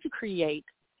 only to create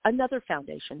another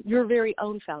foundation, your very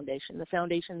own foundation, the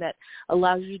foundation that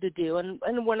allows you to do. And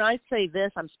when I say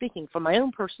this, I'm speaking from my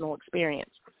own personal experience,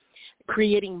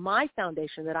 creating my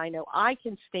foundation that I know I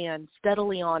can stand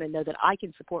steadily on and know that I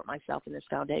can support myself in this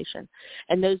foundation.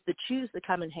 And those that choose to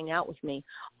come and hang out with me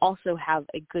also have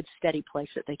a good, steady place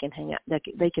that they can hang out, that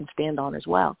they can stand on as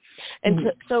well.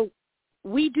 And so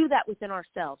we do that within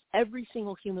ourselves. Every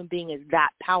single human being is that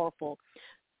powerful.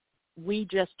 We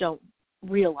just don't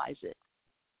realize it.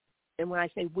 And when I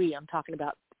say we, I'm talking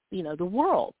about, the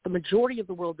world. The majority of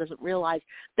the world doesn't realize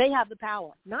they have the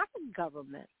power, not the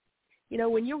government.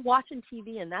 When you're watching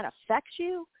TV and that affects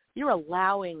you, you're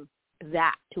allowing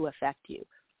that to affect you.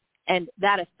 And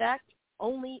that effect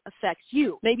only affects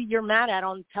you. Maybe you're mad at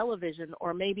on television,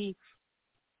 or maybe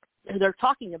they're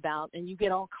talking about and you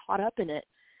get all caught up in it.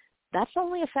 That's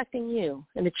only affecting you.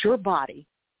 And it's your body.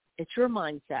 It's your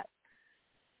mindset.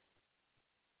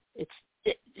 It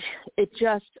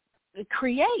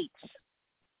creates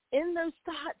in those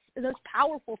thoughts, those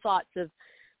powerful thoughts of,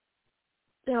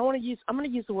 I'm going to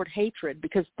use the word hatred,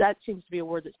 because that seems to be a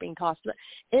word that's being tossed. But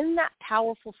in that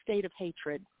powerful state of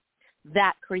hatred,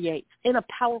 that creates. In a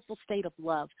powerful state of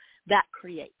love, that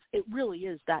creates. It really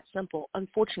is that simple.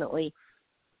 Unfortunately,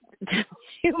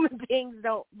 human beings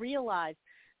don't realize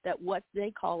that what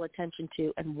they call attention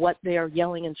to and what they are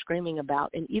yelling and screaming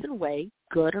about, in either way,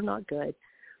 good or not good,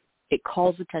 it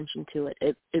calls attention to it.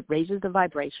 It raises the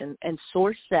vibration. And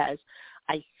Source says,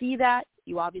 I see that.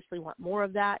 You obviously want more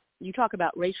of that. You talk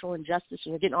about racial injustice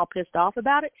and you're getting all pissed off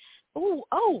about it.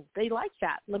 Oh, they like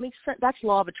that. That's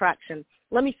law of attraction.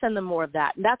 Let me send them more of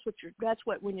that. And that's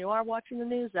what when you are watching the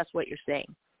news, that's what you're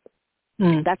seeing.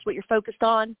 That's what you're focused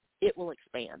on. It will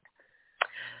expand.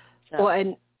 So.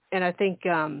 Well, and I think,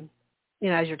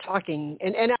 as you're talking,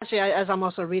 and actually, as I'm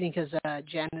also reading, because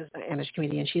Jen is an Amish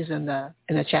comedian, she's in the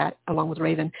chat along with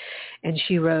Raven, and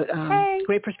she wrote, hey.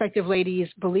 Great perspective, ladies.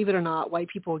 Believe it or not, white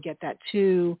people get that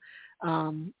too.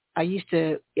 I used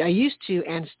to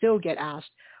and still get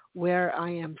asked where I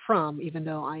am from, even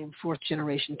though I am fourth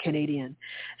generation Canadian.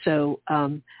 So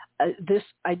this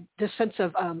sense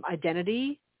of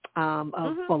identity,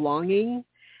 of belonging,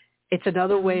 it's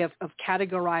another way of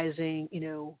categorizing,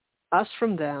 us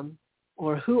from them,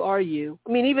 or who are you?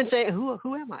 I mean, even saying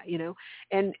who am I?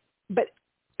 But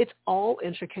it's all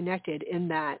interconnected in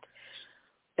that.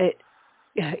 The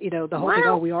whole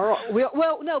thing.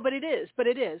 But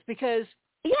it is because.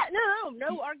 Yeah,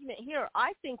 no argument here.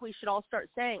 I think we should all start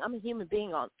saying, I'm a human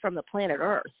being from the planet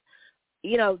Earth.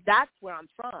 That's where I'm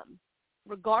from,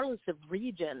 regardless of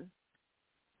region.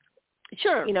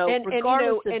 Sure,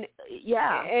 regardless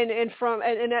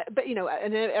but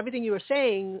everything you were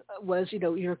saying was,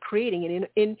 you're creating,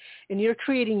 and you're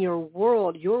creating your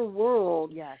world. Your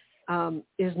world, yes,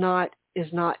 is not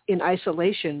in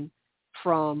isolation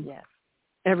from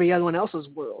every other one else's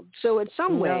world. So in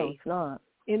some way, it's not.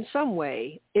 In some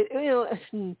way, it's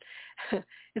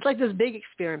like this big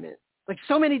experiment, like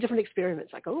so many different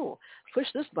experiments. Like, push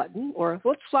this button, or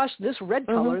let's flash this red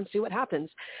color and see what happens.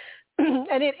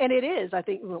 And it is. I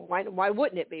think, why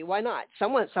wouldn't it be? Why not?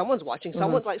 Someone's watching.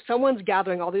 Someone's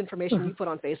gathering all the information you put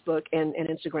on Facebook and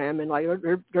Instagram, and like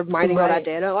they're mining all that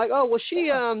data. Like,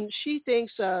 she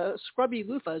thinks scrubby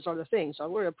loofahs are the thing, so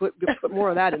we're gonna put more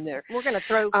of that in there. We're gonna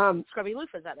throw scrubby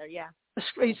loofahs out there. Yeah.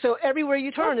 So everywhere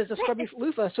you turn is a scrubby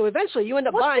loofah. So eventually you end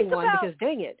up buying one because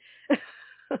dang it.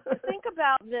 Think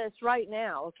about this right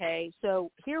now. Okay, so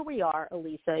here we are,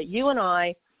 Alyssa. You and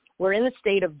I, we're in the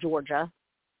state of Georgia.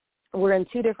 We're in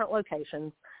two different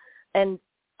locations, and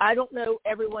I don't know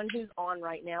everyone who's on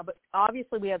right now, but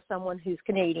obviously we have someone who's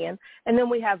Canadian, and then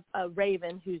we have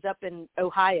Raven who's up in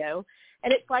Ohio,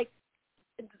 and it's like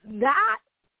that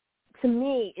to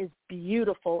me is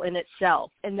beautiful in itself,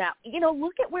 and that,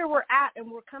 look at where we're at, and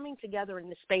we're coming together in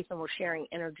this space, and we're sharing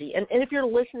energy, and if you're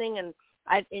listening, and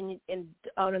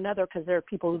on another, because there are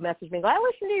people who message me and go, I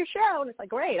listened to your show, and it's like,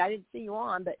 great, I didn't see you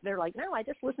on, but they're like, no, I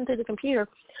just listened to the computer.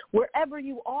 Wherever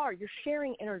you are, you're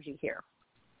sharing energy here.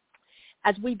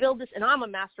 As we build this, and I'm a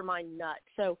mastermind nut,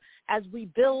 so as we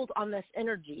build on this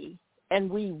energy and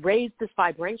we raise this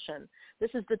vibration, this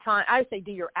is the time, I say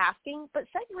do your asking, but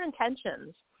set your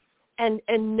intentions and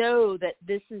know that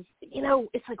this is,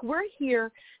 it's like we're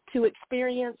here to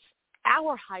experience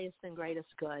our highest and greatest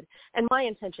good. And my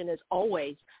intention is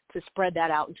always to spread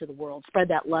that out into the world, spread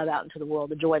that love out into the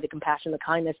world, the joy, the compassion, the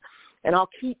kindness. And I'll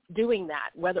keep doing that,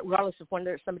 regardless of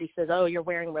whether somebody says, oh, you're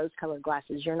wearing rose-colored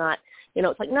glasses. You're not,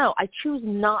 it's like, no, I choose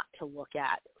not to look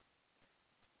at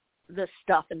the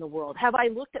stuff in the world. Have I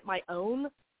looked at my own,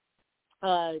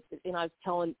 I was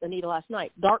telling Anita last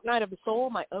night, dark night of the soul,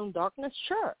 my own darkness?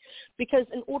 Sure. Because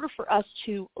in order for us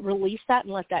to release that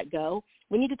and let that go,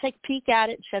 we need to take a peek at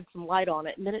it and shed some light on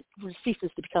it, and then it ceases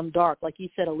to become dark. Like you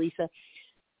said, Alyssa,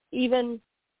 even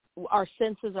our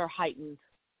senses are heightened.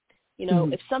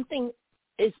 If something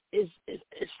if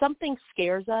something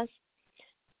scares us,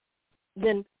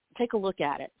 then take a look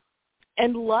at it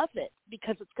and love it,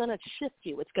 because it's going to shift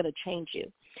you. It's going to change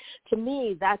you. To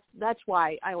me, that's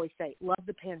why I always say, love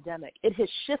the pandemic. It has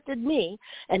shifted me,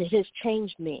 and it has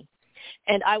changed me.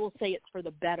 And I will say it's for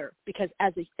the better, because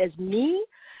as me,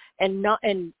 and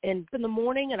in the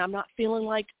morning, and I'm not feeling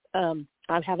like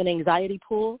I have an anxiety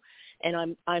pool,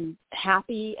 and I'm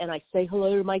happy, and I say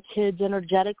hello to my kids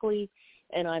energetically,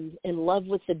 and I'm in love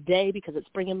with the day because it's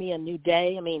bringing me a new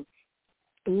day. I mean,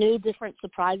 new different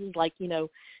surprises, like,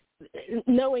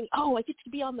 knowing, oh, I get to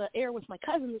be on the air with my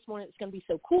cousin this morning. It's going to be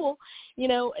so cool,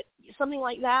 something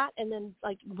like that. And then,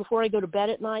 like, before I go to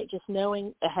bed at night, just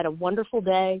knowing I had a wonderful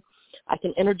day. I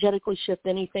can energetically shift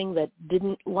anything that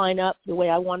didn't line up the way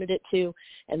I wanted it to,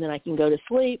 and then I can go to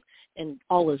sleep, and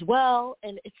all is well.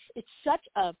 And it's such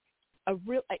a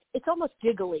real, it's almost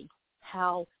giggly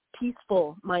how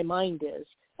peaceful my mind is,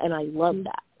 and I love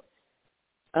that.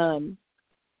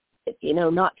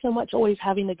 Not so much always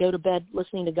having to go to bed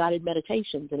listening to guided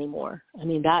meditations anymore. I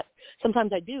mean, that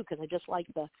sometimes I do, because I just like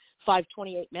the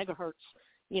 528 megahertz,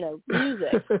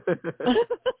 music.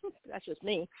 That's just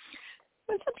me.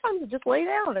 And sometimes I just lay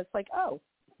down. It's like, oh,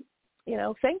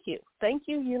 thank you. Thank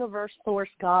you, universe, source,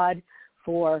 God,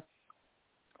 for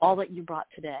all that you brought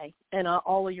today and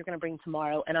all that you're going to bring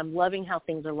tomorrow. And I'm loving how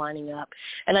things are lining up.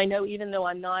 And I know, even though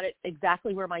I'm not at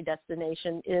exactly where my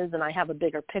destination is, and I have a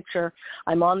bigger picture,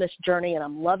 I'm on this journey, and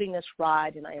I'm loving this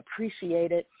ride, and I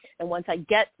appreciate it. And once I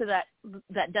get to that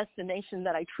destination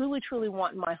that I truly, truly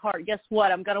want in my heart, guess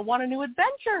what? I'm going to want a new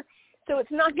adventure. So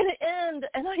it's not going to end.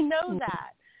 And I know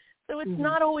that. So it's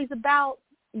not always about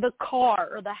the car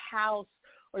or the house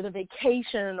or the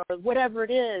vacation or whatever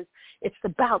it is. It's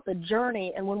about the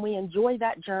journey. And when we enjoy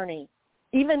that journey,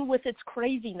 even with its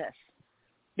craziness,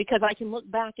 because I can look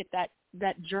back at that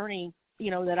journey,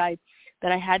 that I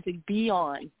had to be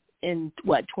on in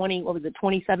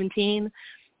 2017,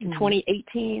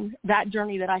 2018, that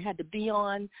journey that I had to be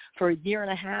on for a year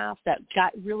and a half that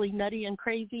got really nutty and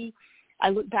crazy. I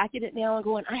look back at it now and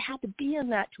going, I had to be in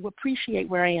that to appreciate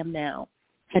where I am now.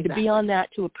 I had to be on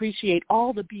that to appreciate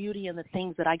all the beauty and the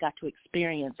things that I got to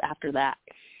experience after that.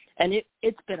 And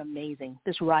it's been amazing.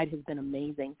 This ride has been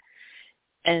amazing.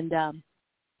 And I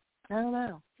don't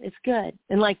know. It's good.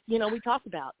 And like, we talked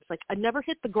about, it's like I never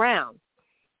hit the ground.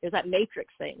 There's that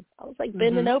Matrix thing. I was like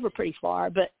bending over pretty far,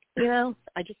 but, I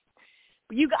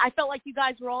felt like you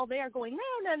guys were all there going,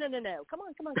 no. Come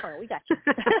on, Carl. We got you.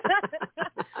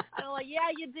 And I'm like, yeah,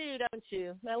 you do, don't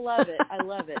you? I love it. I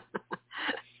love it.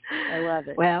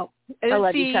 Well, I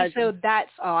love you, cousin. So that's,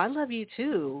 I love you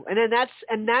too. And then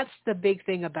that's the big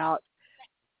thing about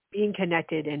being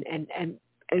connected and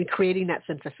creating that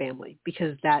sense of family,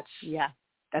 because that's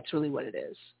really what it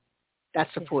is.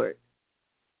 That's support,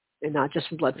 and not just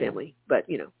blood family, but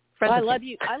friends. Well, I love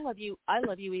you. I love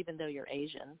you even though you're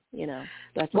Asian. I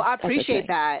appreciate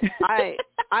that.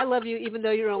 I love you even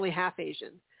though you're only half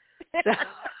Asian. So.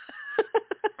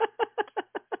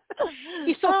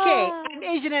 It's okay. I'm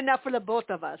Asian enough for the both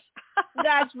of us.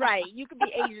 That's right. You can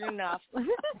be Asian enough.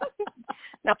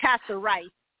 Now pass the rice.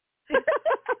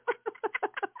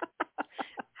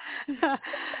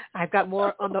 I've got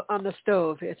more on the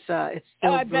stove. It's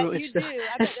still I bet you do.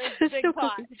 I bet there's a big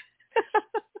pot.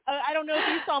 I don't know if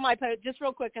you saw my post, just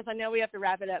real quick, because I know we have to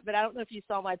wrap it up, but I don't know if you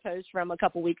saw my post from a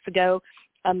couple weeks ago,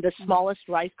 the smallest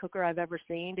rice cooker I've ever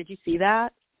seen. Did you see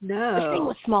that? No. This thing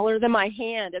was smaller than my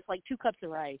hand. It's like 2 cups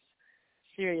of rice.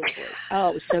 Seriously. Oh,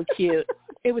 it was so cute.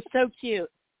 It was so cute.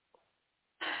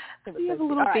 You have a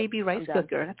little baby rice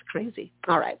cooker. That's crazy.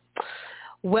 All right.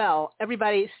 Well,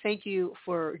 everybody, thank you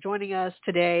for joining us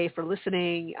today, for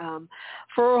listening,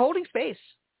 for holding space,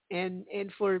 and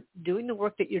for doing the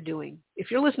work that you're doing. If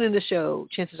you're listening to the show,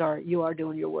 chances are you are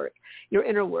doing your work, your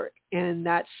inner work, and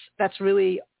that's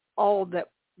really all that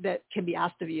can be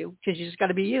asked of you, because you just got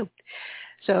to be you.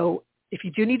 So if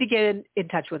you do need to get in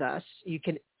touch with us, you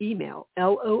can email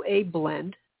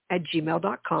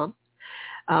loablend@gmail.com.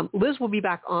 Liz will be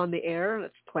back on the air.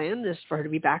 Let's plan this for her to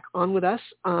be back on with us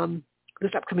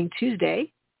this upcoming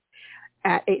Tuesday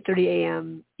at 8:30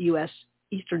 a.m. U.S.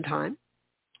 Eastern Time.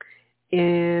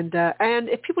 And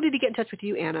if people need to get in touch with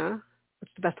you, Anna,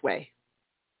 what's the best way?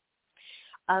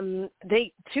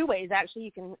 Two ways, actually.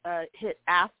 You can hit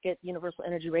ask at Universal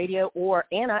Energy Radio or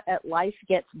Anna at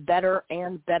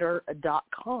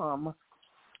lifegetsbetterandbetter.com.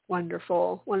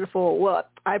 Wonderful, wonderful. Well,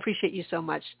 I appreciate you so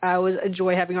much. I always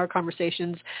enjoy having our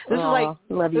conversations. This is like,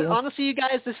 love you. Honestly, you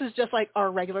guys, this is just like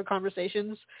our regular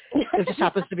conversations. It just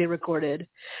happens to be recorded.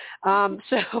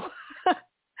 So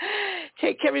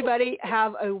take care, everybody.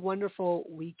 Have a wonderful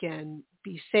weekend.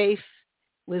 Be safe.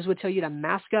 Liz would tell you to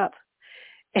mask up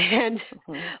and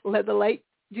let the light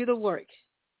do the work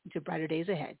into brighter days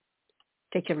ahead.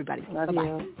 Take care, everybody. Love Bye-bye.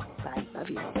 you. Bye. Love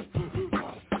you.